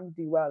can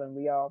do well, and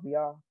we are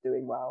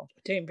doing well,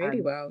 doing really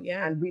well,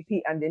 and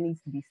repeat, and it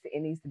needs to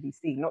be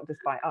seen, not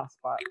just by us,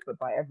 but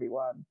by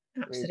everyone.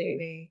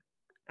 Absolutely.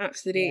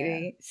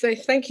 Absolutely. So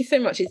thank you so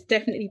much. It's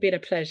definitely been a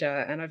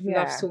pleasure, and I've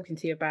loved talking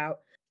to you about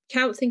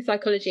counselling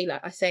psychology.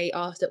 Like I say,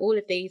 after all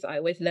of these, I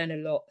always learn a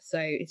lot. So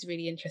it's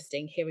really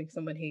interesting hearing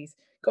someone who's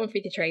gone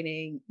through the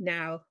training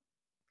now,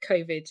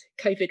 COVID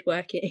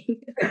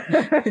working.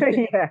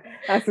 Yeah,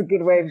 that's a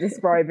good way of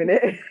describing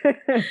it.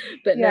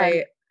 But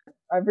no,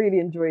 I've really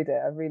enjoyed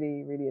it. I've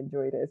really, really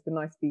enjoyed it. It's been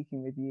nice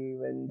speaking with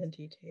you, and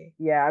you too.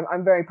 Yeah,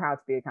 I'm very proud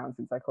to be a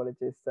counselling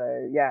psychologist.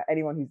 So yeah,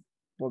 anyone who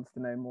wants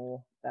to know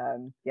more,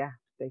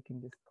 they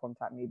can just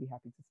contact me. I'd be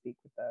happy to speak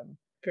with them.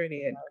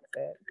 Brilliant.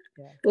 That's it.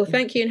 Yeah. Well,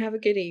 thank you, and have a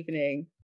good evening.